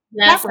 In.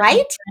 Yes, Is that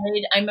right?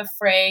 I'm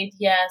afraid.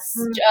 Yes.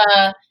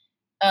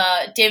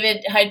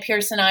 David Hyde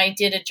Pierce and I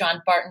did a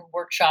John Barton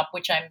workshop,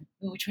 which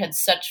we had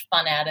such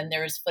fun at, and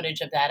there is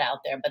footage of that out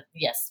there. But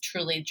yes,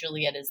 truly,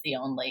 Juliet is the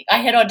only. I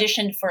had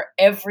auditioned for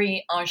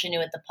every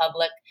ingenue at the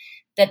Public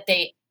that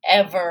they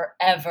ever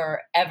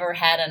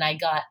had, and I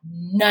got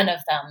none of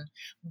them.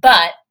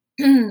 But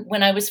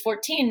when I was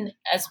 14,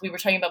 as we were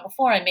talking about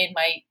before, I made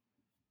my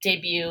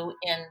debut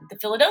in The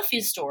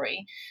Philadelphia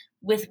Story,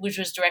 which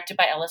was directed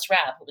by Ellis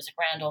Rabb, who was a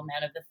grand old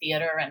man of the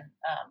theater and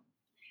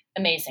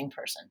amazing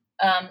person.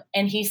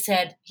 And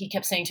he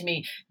kept saying to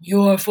me,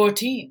 "You're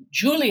 14.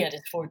 Juliet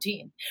is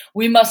 14.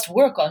 We must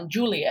work on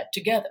Juliet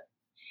together."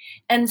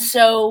 And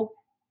so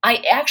I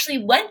actually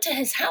went to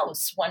his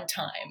house one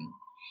time.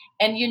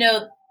 And,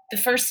 the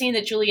first scene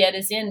that Juliet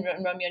is in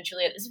Romeo and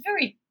Juliet is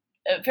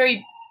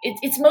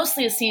it's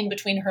mostly a scene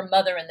between her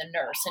mother and the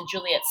nurse. And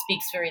Juliet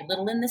speaks very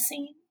little in the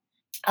scene.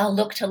 "I'll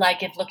look to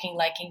like if looking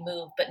liking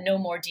move, but no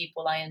more deep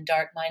will I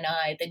endart mine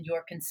eye than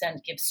your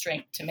consent gives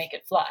strength to make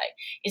it fly,"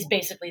 is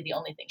basically the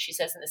only thing she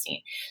says in the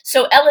scene.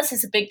 So Ellis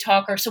is a big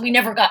talker, so we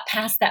never got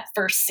past that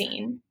first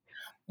scene.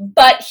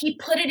 But he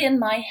put it in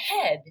my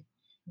head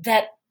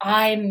that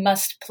I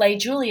must play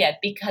Juliet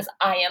because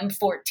I am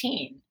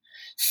 14.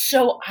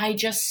 So I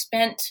just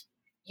spent,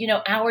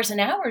 hours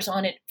and hours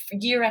on it for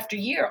year after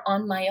year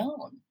on my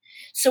own.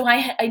 So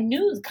I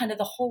knew kind of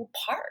the whole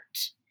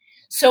part.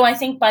 So I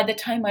think by the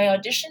time I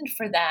auditioned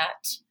for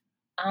that,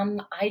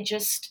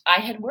 I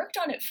had worked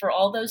on it for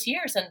all those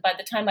years. And by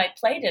the time I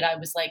played it, I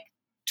was like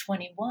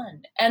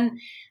 21. And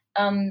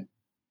Anne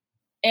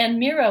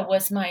Mira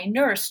was my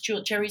nurse.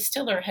 Jerry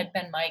Stiller had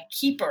been my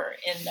keeper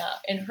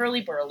in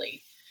Hurly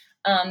Burly.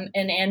 And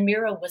Anne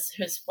Mira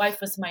his wife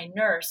was my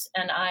nurse.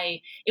 And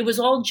it was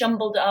all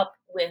jumbled up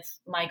with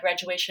my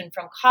graduation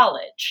from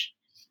college.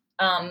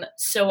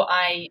 So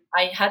I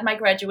had my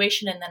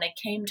graduation, and then I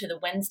came to the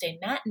Wednesday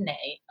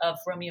matinee of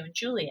Romeo and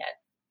Juliet.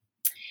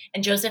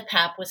 And Joseph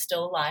Papp was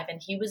still alive,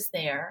 and he was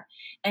there,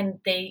 and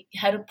they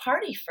had a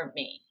party for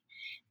me.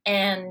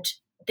 And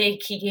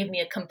he gave me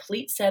a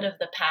complete set of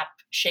the Papp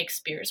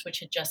Shakespeares, which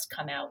had just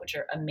come out, which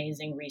are an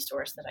amazing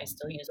resource that I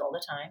still use all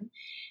the time.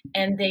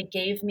 And they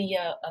gave me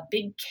a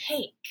big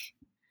cake,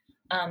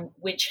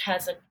 which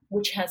has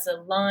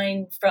a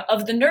line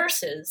of the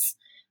nurses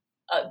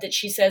that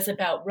she says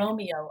about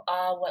Romeo,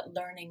 "Ah, what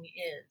learning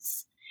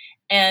is."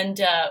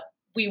 And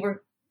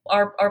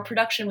our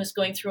production was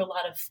going through a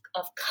lot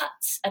of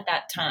cuts at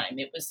that time.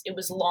 It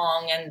was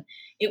long, and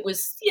it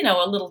was,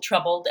 a little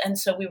troubled. And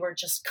so we were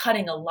just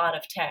cutting a lot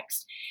of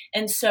text.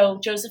 And so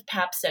Joseph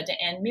Papp said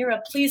to Anne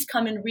Mira, "Please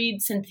come and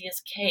read Cynthia's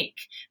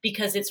cake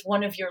because it's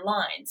one of your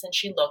lines." And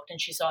she looked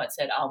and she saw it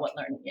said, "Ah, what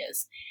learning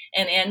is."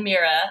 And Anne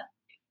Mira,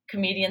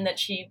 comedian that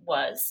she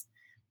was,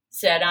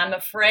 said, "I'm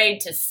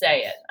afraid to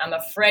say it. I'm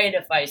afraid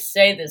if I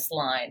say this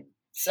line,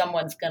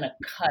 someone's going to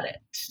cut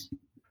it."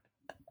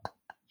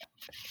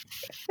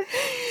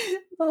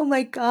 Oh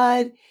my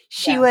God.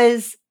 She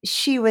was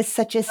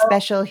such a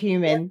special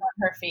human. Quick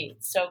on her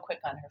feet. So quick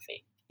on her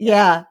feet.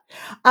 Yeah.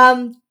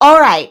 All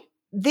right.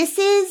 This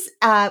is,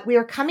 we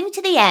are coming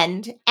to the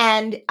end,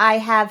 and I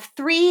have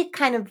 3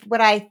 kind of what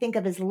I think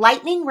of as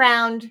lightning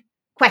round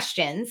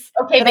questions.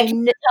 Okay, but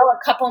can you tell a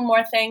couple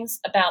more things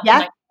about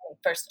the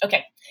first?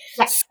 Okay.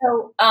 Yeah.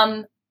 So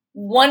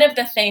one of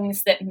the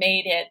things that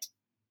made it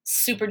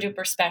super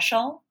duper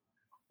special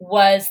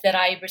was that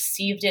I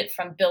received it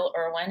from Bill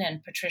Irwin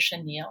and Patricia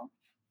Neal.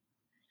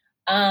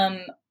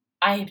 I'm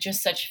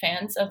just such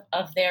fans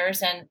of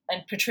theirs, and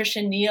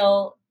Patricia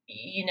Neal,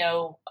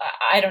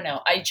 I don't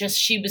know.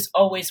 She was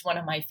always one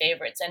of my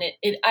favorites. And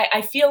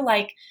I feel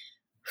like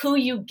who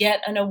you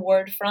get an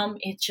award from,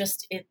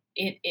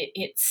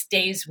 it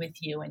stays with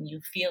you, and you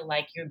feel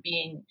like you're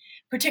being,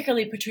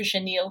 particularly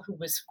Patricia Neal, who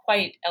was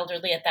quite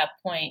elderly at that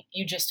point.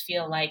 You just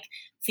feel like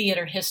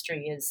theater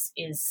history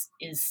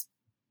is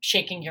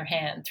shaking your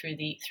hand through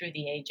the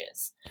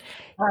ages.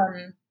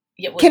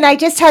 Can I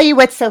just tell you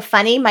what's so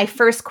funny? My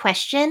first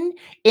question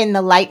in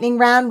the lightning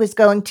round was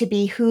going to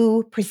be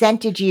who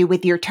presented you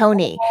with your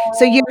Tony.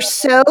 So you're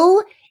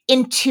so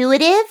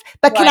intuitive,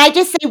 but can I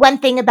just say one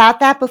thing about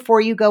that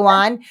before you go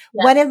on?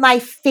 Yeah. One of my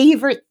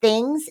favorite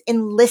things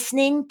in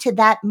listening to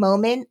that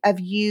moment of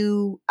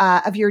you,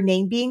 of your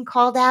name being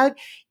called out,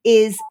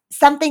 is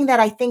something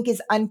that I think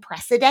is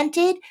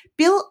unprecedented.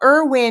 Bill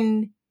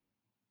Irwin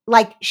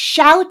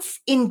shouts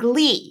in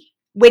glee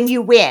when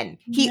you win.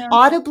 He No.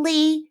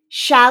 audibly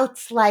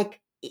shouts like,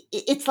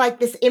 it's like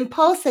this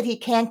impulse that he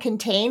can't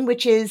contain,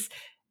 which is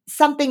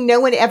something no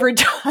one ever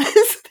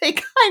does. They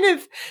kind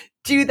of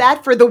do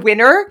that for the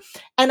winner.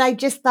 And I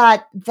just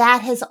thought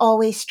that has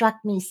always struck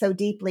me so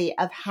deeply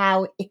of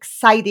how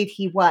excited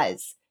he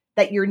was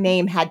that your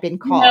name had been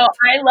called. No,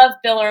 I love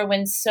Bill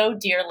Irwin so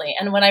dearly.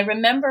 And when I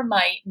remember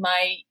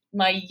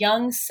my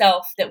young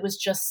self that was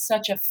just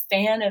such a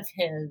fan of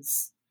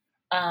his,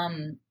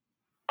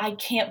 I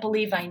can't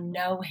believe I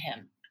know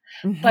him.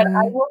 Mm-hmm. But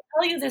I will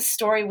tell you this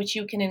story, which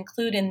you can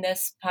include in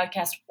this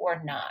podcast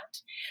or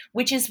not,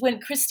 which is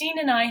when Christine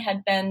and I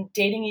had been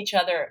dating each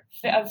other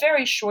a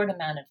very short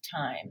amount of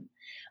time.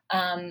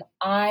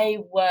 I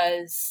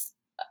was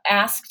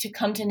asked to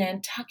come to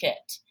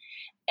Nantucket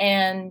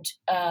and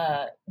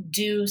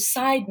do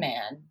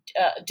Sideman,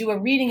 do a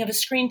reading of a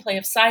screenplay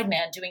of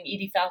Sideman, doing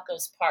Edie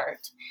Falco's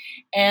part.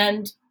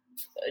 And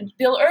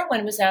Bill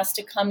Irwin was asked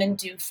to come and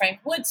do Frank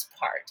Wood's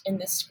part in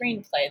this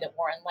screenplay that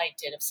Warren Leight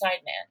did of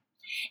Sideman.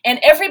 And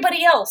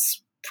everybody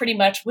else pretty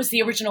much was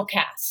the original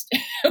cast,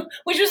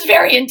 which was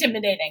very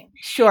intimidating.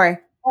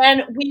 Sure.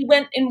 And we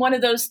went in one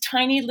of those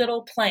tiny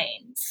little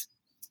planes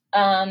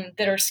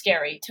that are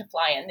scary to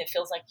fly in. It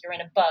feels like you're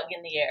in a bug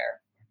in the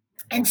air.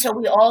 And so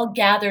we all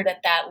gathered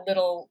at that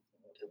little,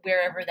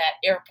 wherever that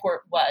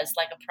airport was,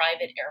 like a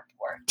private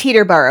airport.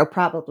 Teterboro,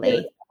 probably. One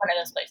of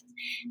those places.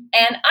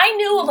 And I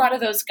knew a lot of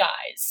those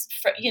guys,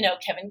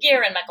 Kevin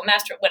Gear and Michael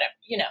Master, whatever,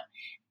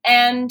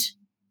 And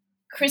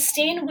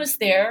Christine was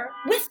there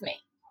with me.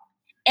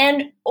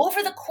 And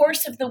over the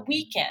course of the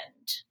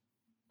weekend,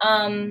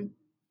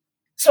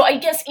 so I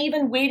guess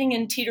even waiting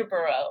in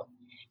Teterboro,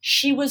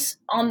 she was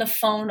on the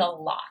phone a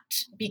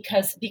lot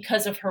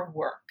because of her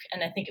work.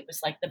 And I think it was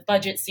like the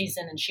budget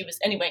season. And she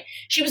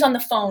was on the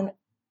phone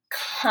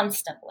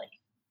constantly.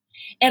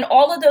 And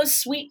all of those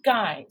sweet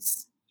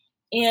guys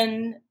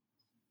in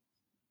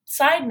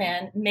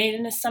Sideman made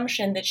an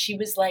assumption that she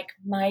was like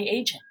my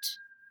agent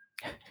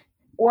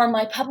or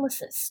my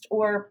publicist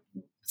or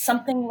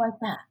something like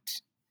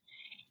that.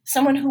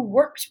 Someone who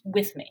worked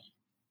with me.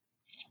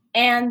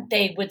 And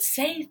they would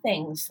say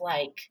things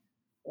like,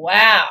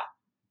 wow,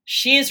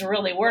 she's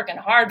really working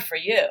hard for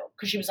you,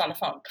 because she was on the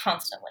phone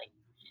constantly.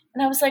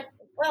 And I was like,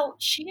 well,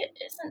 she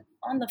isn't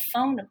on the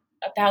phone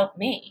about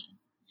me.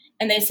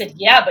 And they said,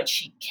 yeah, but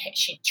she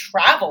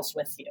travels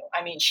with you.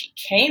 I mean, she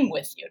came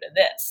with you to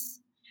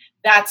this.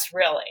 That's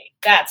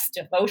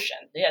devotion.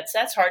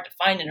 That's hard to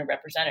find in a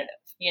representative,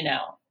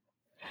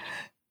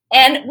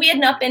 And we had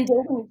not been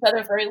dating each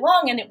other very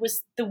long, and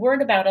the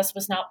word about us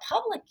was not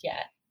public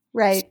yet.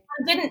 Right. So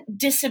I didn't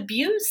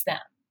disabuse them.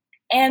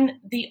 And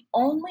the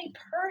only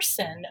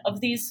person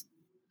of these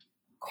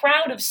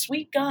crowd of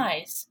sweet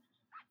guys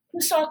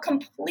who saw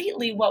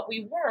completely what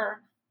we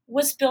were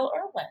was Bill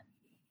Irwin.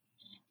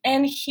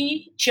 And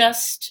he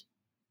just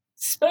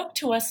spoke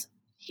to us.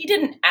 He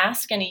didn't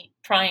ask any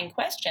prying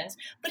questions,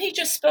 but he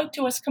just spoke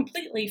to us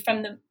completely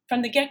from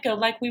the get-go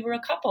like we were a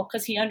couple,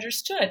 because he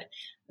understood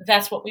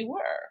that's what we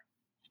were.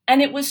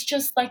 And it was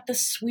just like the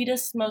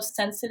sweetest, most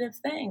sensitive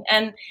thing.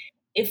 And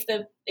if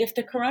the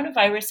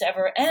coronavirus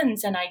ever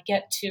ends and I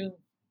get to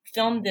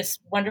film this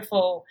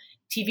wonderful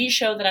TV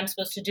show that I'm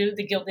supposed to do,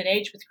 The Gilded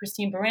Age with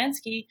Christine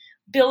Baranski,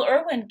 Bill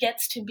Irwin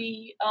gets to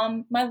be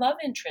my love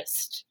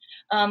interest,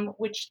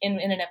 which in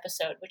an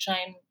episode, which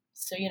I'm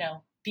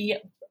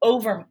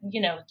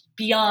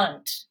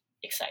beyond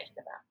excited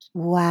about.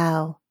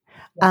 Wow.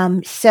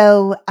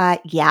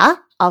 Yeah.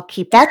 I'll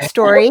keep that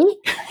story.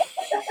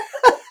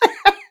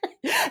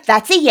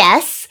 That's a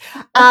yes.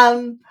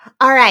 All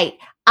right.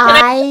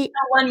 I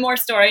one more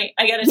story.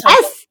 I got to tell you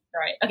a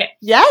story. Okay.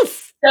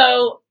 Yes.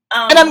 So,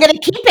 and I'm going to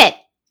keep it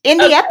in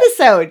the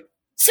episode.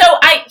 So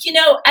I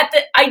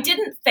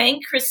didn't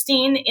thank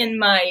Christine in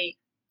my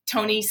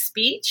Tony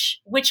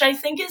speech, which I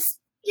think is,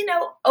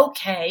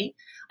 okay.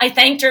 I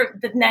thanked her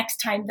the next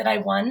time that I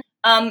won.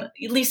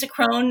 Lisa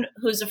Crone,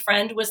 who's a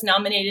friend, was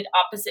nominated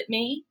opposite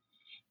me.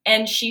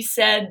 And she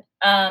said,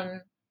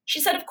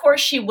 of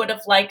course she would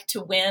have liked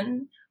to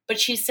win, but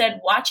she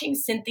said watching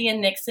Cynthia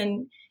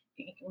Nixon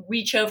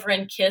reach over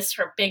and kiss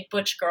her big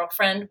butch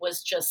girlfriend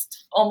was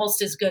just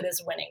almost as good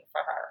as winning for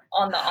her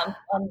on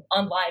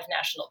live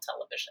national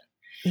television.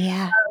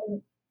 Yeah.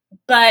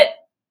 But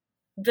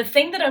the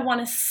thing that I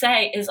want to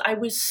say is I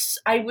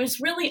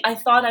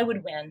thought I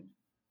would win.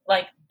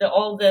 Like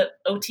all the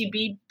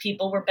OTB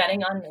people were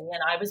betting on me,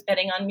 and I was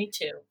betting on me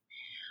too.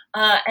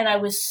 And I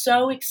was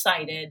so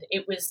excited.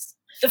 It was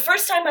the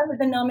first time I had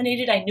been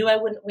nominated. I knew I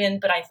wouldn't win,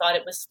 but I thought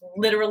it was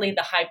literally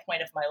the high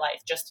point of my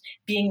life, just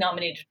being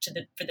nominated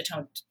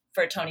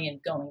for a Tony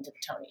and going to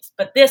the Tonys.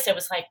 But this, it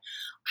was like,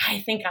 I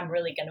think I'm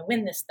really going to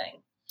win this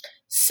thing.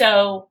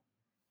 So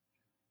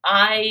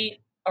I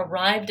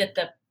arrived at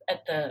the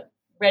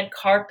red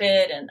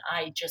carpet, and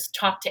I just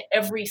talked to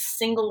every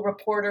single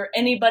reporter,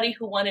 anybody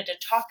who wanted to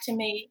talk to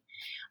me.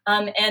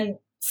 And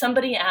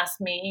somebody asked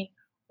me,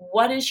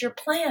 what is your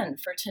plan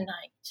for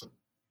tonight?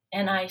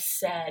 And I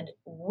said,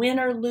 win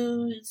or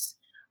lose,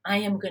 I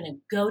am going to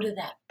go to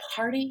that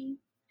party,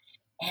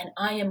 and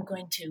I am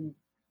going to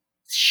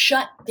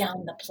shut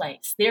down the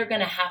place. They're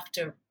going to have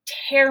to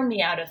tear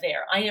me out of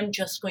there. I am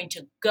just going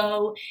to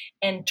go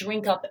and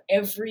drink up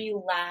every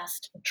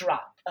last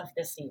drop of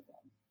this evening.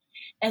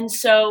 And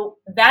so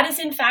that is,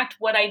 in fact,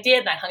 what I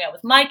did. I hung out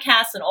with my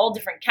cast and all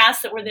different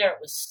casts that were there.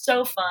 It was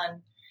so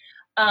fun.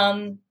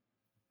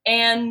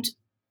 And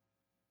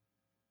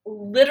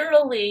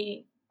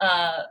literally,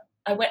 I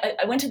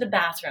went to the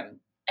bathroom,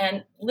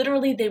 and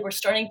literally they were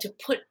starting to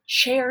put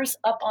chairs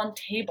up on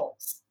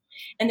tables.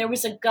 And there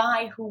was a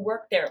guy who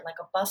worked there like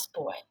a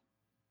busboy.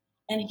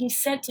 And he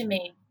said to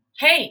me,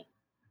 "Hey,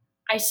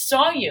 I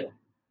saw you.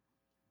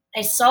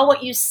 I saw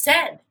what you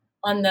said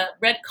on the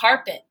red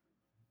carpet.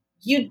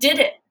 You did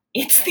it.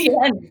 It's the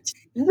end.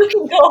 You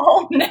can go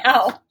home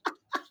now."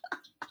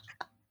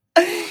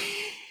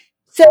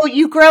 So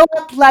you grow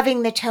up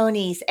loving the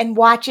Tonys and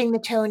watching the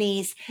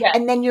Tonys,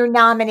 and then you're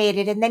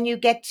nominated, and then you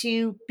get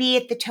to be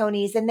at the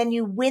Tonys, and then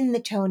you win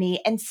the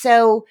Tony. And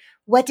so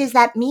what does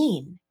that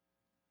mean?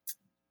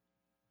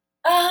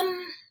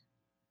 I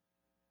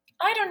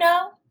don't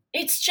know.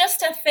 It's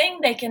just a thing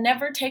they can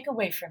never take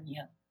away from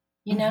you,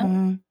 you know?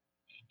 Mm-hmm.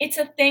 It's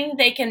a thing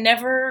they can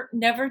never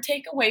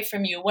take away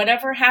from you.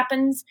 Whatever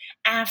happens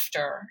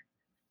after,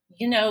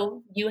 you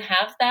know, you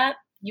have that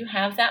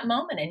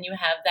moment, and you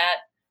have that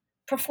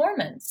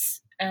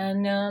performance.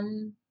 And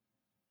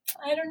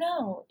I don't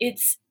know.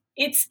 It's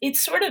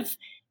sort of,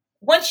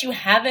 once you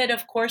have it,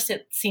 of course,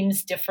 it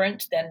seems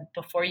different than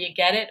before you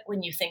get it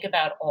when you think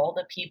about all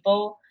the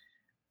people.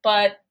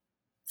 But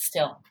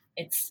still,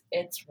 it's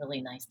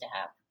really nice to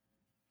have.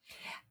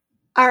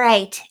 All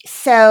right.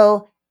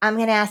 So I'm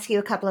going to ask you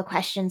a couple of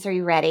questions. Are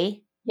you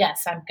ready?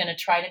 Yes, I'm going to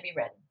try to be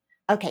ready.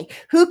 Okay.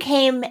 Who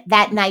came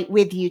that night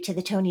with you to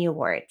the Tony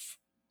Awards?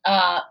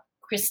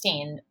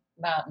 Christine,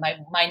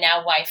 my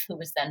now wife, who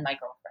was then my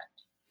girlfriend.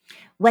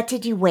 What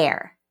did you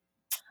wear?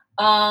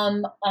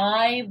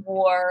 I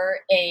wore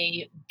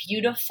a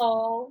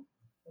beautiful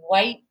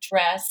white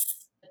dress.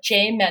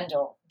 Jay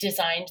Mendel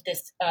designed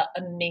this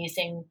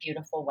amazing,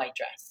 beautiful white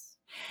dress.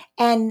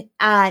 And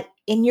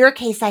in your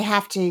case, I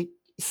have to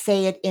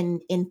say it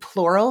in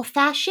plural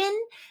fashion.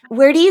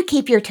 Where do you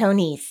keep your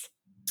Tonys?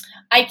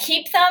 I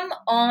keep them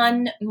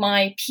on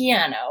my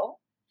piano,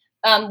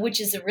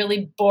 which is a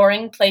really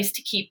boring place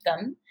to keep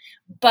them.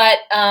 But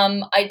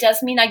it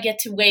does mean I get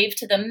to wave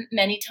to them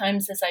many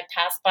times as I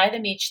pass by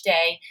them each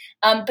day.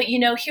 But, you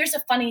know, here's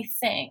a funny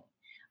thing.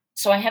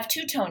 So I have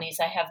 2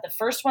 Tonys. I have the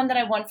first one that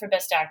I won for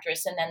Best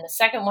Actress, and then the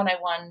second one I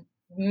won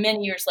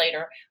many years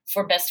later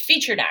for Best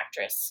Featured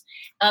Actress.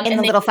 In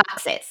The Little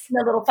Foxes.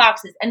 The Little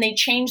Foxes. And they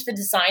changed the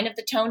design of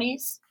the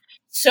Tonys.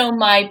 So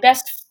my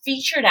Best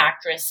Featured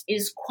Actress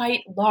is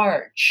quite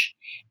large,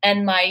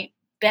 and my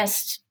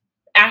Best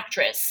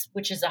Actress,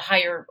 which is a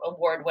higher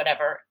award,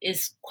 whatever,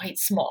 is quite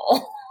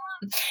small.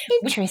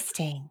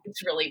 Interesting.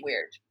 It's really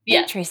weird.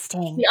 Yeah.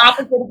 Interesting. The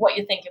opposite of what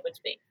you think it would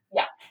be.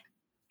 Yeah.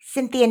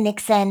 Cynthia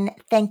Nixon,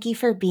 thank you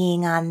for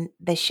being on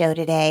the show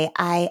today.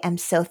 I am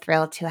so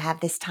thrilled to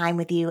have this time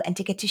with you and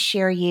to get to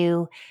share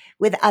you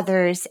with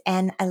others.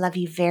 And I love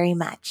you very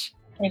much.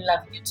 I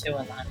love you too,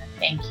 Alana.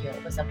 Thank you.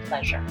 It was a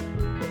pleasure.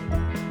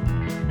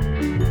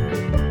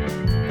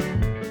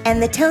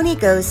 And the Tony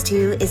Goes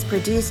To is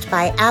produced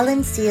by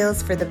Alan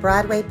Seals for the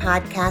Broadway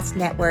Podcast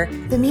Network.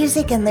 The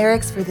music and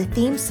lyrics for the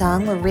theme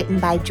song were written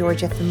by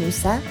Georgia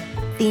Famusa.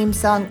 Theme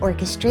song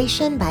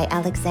orchestration by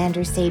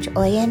Alexander Sage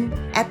Oyen.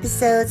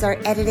 Episodes are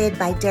edited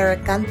by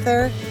Derek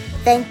Gunther.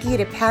 Thank you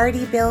to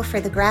Parody Bill for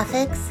the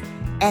graphics.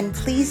 And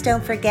please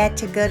don't forget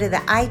to go to the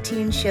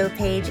iTunes show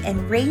page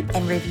and rate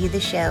and review the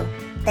show.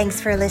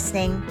 Thanks for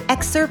listening.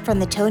 Excerpt from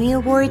the Tony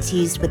Awards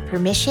used with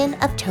permission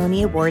of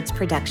Tony Awards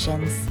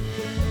Productions.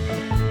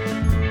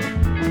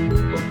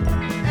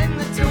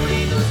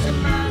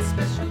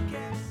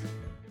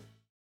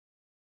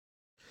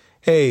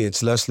 Hey,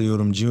 it's Leslie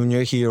Odom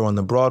Jr. here on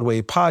the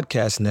Broadway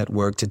Podcast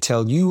Network to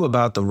tell you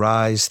about the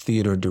Rise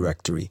Theater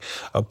Directory,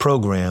 a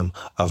program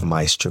of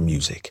Maestro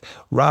Music.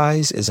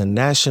 Rise is a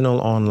national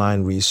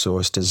online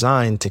resource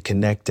designed to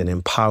connect and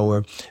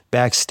empower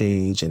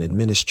backstage and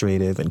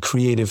administrative and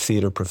creative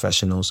theater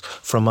professionals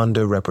from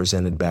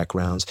underrepresented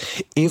backgrounds.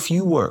 If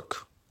you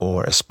work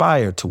or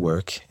aspire to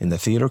work in the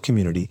theater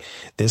community,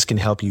 this can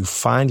help you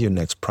find your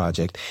next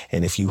project.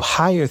 And if you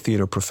hire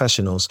theater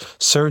professionals,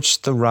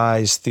 search the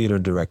Rise Theater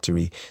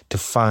Directory to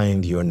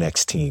find your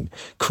next team.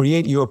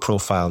 Create your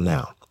profile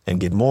now and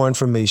get more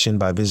information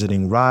by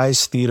visiting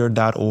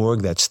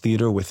risetheater.org. That's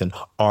theater with an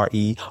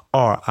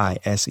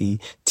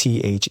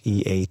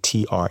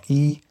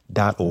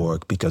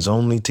RERISETHEATRE.org, because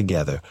only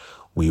together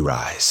we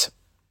rise.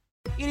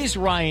 It is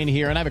Ryan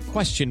here, and I have a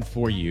question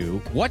for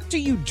you. What do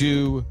you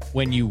do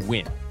when you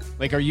win?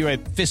 Like, are you a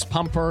fist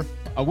pumper,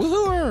 a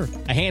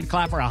woohooer, a hand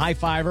clapper, a high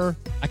fiver?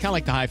 I kind of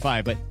like the high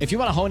five, but if you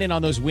want to hone in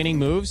on those winning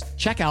moves,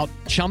 check out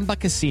Chumba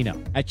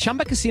Casino. At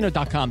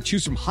ChumbaCasino.com,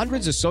 choose from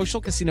hundreds of social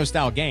casino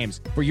style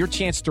games for your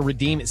chance to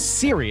redeem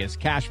serious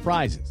cash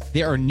prizes.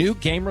 There are new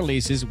game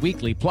releases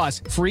weekly,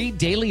 plus free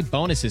daily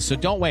bonuses. So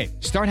don't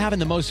wait. Start having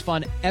the most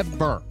fun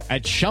ever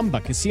at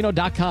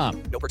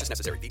ChumbaCasino.com. No purchase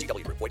necessary.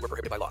 VGW Group. Void where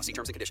prohibited by law. See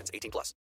terms and conditions. 18+.